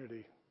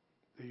eternity.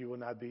 You will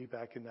not be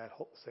back in that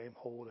same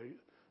hole that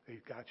he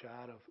got you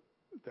out of.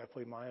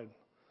 Definitely mine.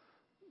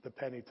 The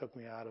penny took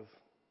me out of.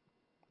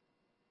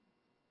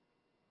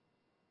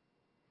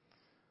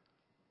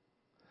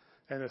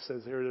 And it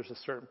says here, there's a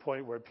certain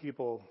point where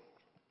people,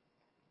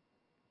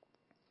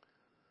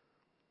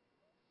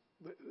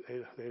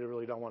 they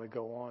really don't want to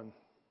go on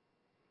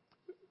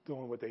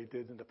doing what they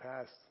did in the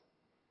past.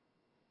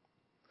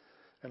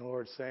 And the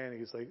Lord's saying,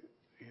 He's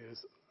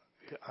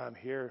I'm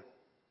here.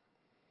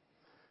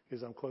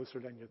 I'm closer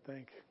than you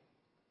think.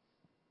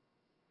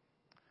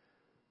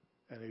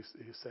 And he's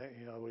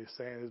saying, what he's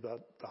saying is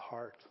about the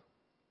heart.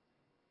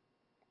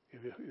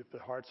 If the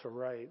hearts are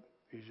right,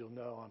 you'll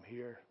know I'm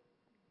here.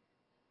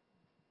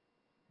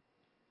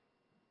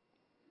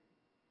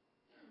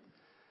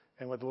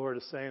 And what the Lord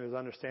is saying is,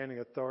 understanding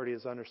authority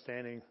is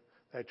understanding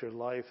that your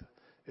life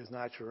is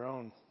not your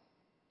own,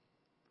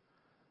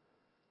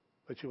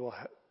 but you will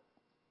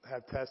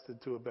have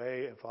tested to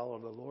obey and follow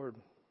the Lord.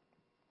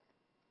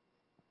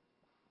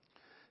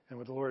 And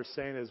what the Lord is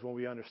saying is, when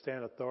we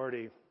understand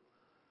authority,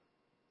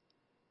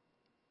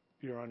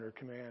 you're under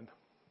command.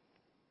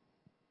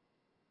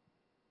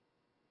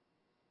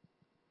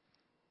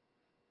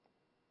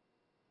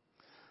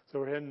 So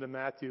we're heading to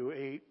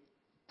Matthew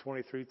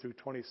 8:23 through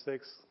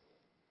 26.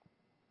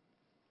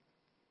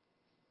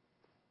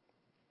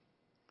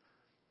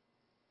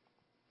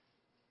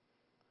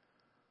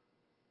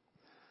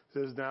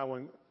 It says, now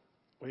when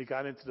he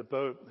got into the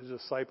boat, his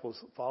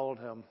disciples followed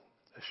him.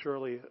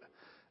 Surely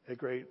a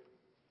great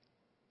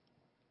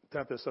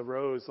tempest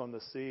arose on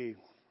the sea,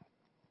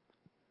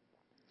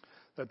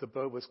 that the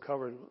boat was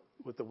covered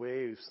with the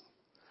waves,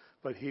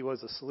 but he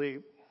was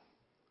asleep.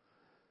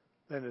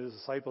 Then his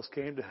disciples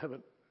came to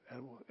him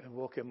and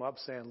woke him up,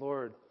 saying,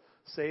 Lord,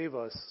 save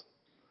us.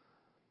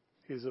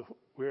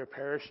 We are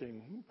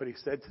perishing. But he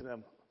said to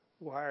them,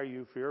 why are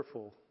you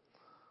fearful,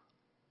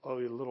 O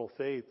you little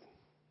faith?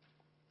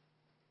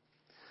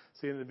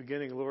 See, in the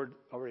beginning, the Lord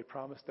already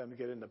promised them to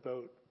get in the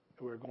boat,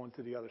 and we were going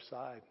to the other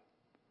side.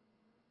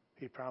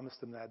 He promised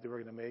them that they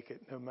were going to make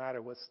it, no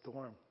matter what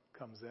storm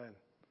comes in.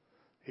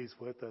 He's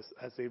with us,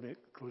 as even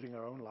including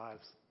our own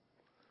lives.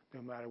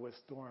 No matter what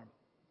storm,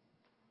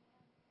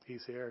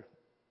 He's here.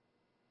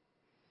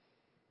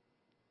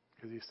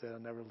 Because He said, I'll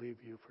never leave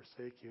you,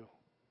 forsake you.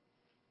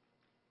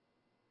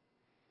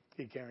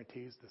 He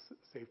guarantees the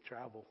safe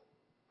travel.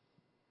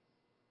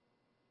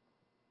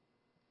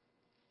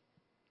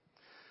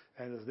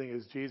 And the thing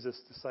is, Jesus'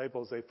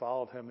 disciples, they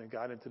followed him and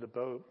got into the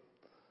boat.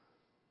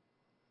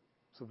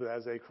 So but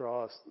as they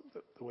crossed,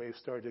 the waves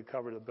started to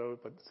cover the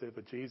boat,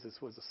 but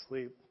Jesus was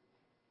asleep.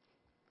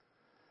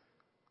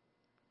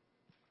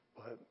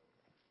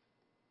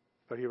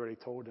 But he already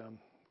told them,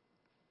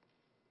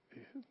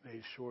 he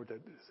made sure that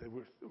said,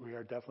 we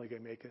are definitely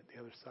going to make it to the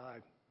other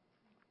side.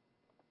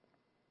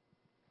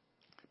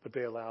 But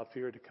they allowed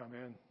fear to come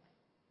in.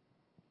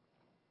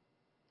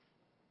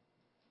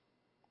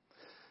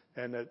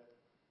 And that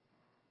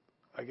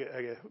I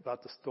get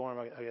about the storm,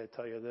 I got to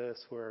tell you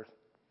this, where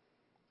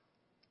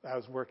I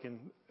was working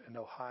in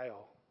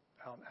Ohio,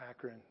 out in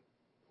Akron,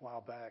 a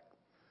while back.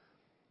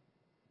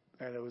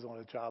 And it was on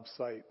a job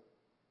site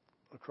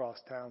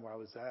across town where I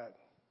was at.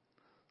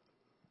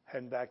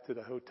 Heading back to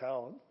the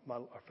hotel,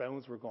 our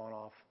phones were going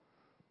off.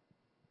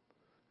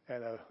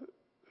 And it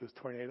was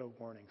tornado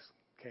warnings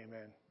came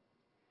in.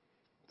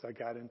 So I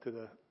got into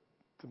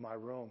to my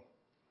room.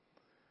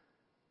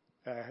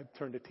 And I had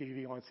turned the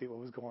TV on to see what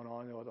was going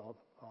on and what all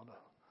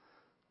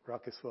the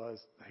ruckus was.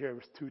 Here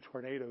was 2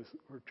 tornadoes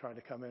were trying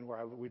to come in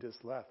where we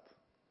just left.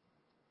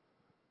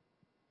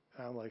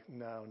 And I'm like,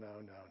 no.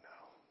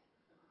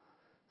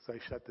 So I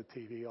shut the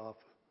TV off.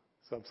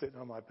 So I'm sitting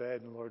on my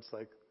bed, and the Lord's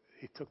like,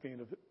 He took me in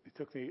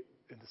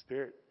the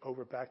spirit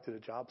over back to the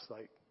job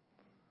site,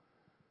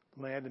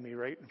 landed me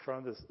right in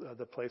front of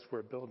the place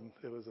we're building.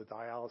 It was a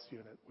dialysis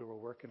unit we were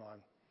working on.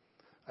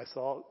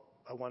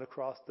 I went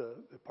across the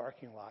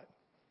parking lot,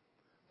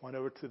 went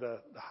over to the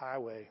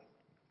highway,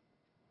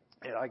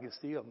 and I could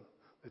see them,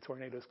 the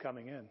tornadoes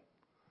coming in.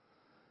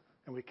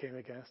 And we came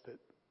against it.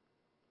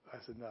 I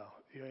said, no,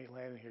 you ain't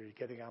landing here. You're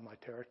getting out of my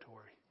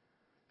territory,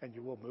 and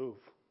you will move.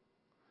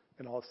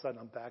 And all of a sudden,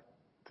 I'm back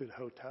to the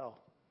hotel.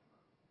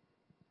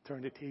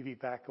 Turned the TV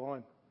back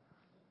on.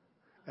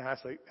 And I was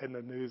like, and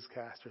the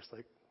newscaster's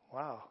like,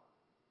 wow,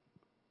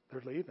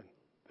 they're leaving.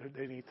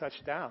 They need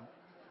touchdown.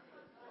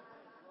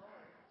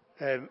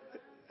 And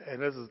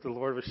this is the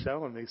Lord was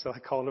showing me. So I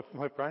called up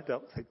my friend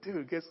up. I was like,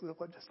 dude, guess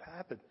what just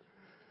happened?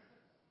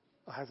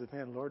 I said,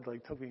 man, Lord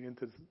took me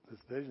into this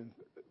vision.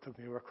 Took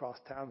me across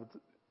town.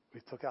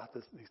 We took out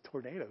these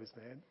tornadoes,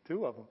 man,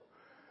 2 of them.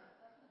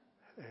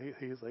 And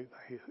he's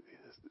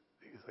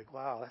like,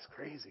 wow, that's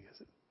crazy.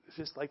 It's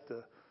just like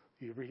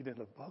you read in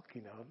the book,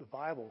 the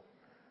Bible.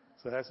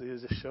 So he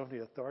was just showing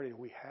the authority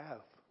we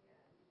have.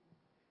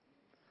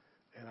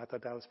 And I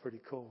thought that was pretty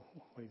cool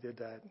when he did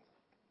that.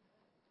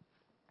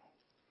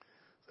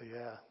 So,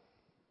 yeah.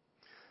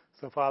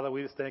 So, Father,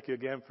 we just thank you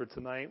again for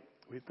tonight.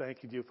 We thank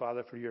you,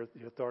 Father, for your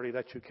authority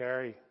that you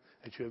carry,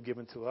 that you have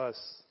given to us,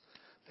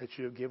 that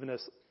you have given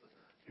us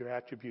your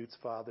attributes,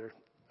 Father.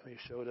 And you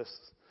showed us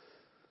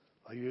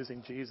by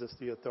using Jesus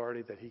the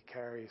authority that he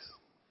carries,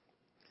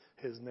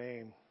 his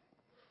name.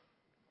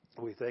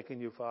 We thanking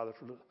you, Father,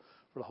 for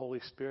the Holy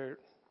Spirit,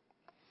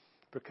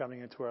 for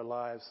coming into our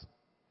lives,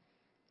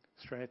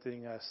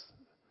 strengthening us,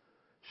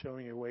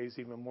 showing your ways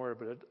even more,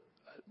 but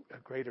a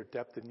greater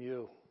depth in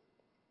you.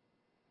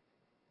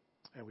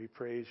 And we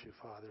praise you,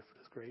 Father, for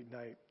this great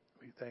night.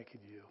 We thank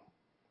you.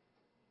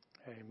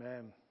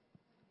 Amen.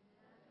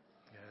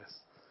 Yes.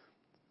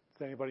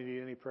 Does anybody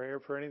need any prayer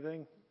for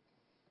anything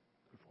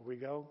before we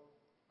go?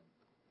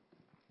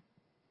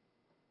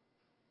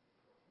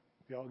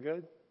 You all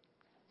good?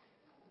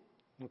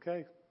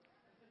 Okay.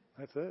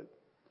 That's it.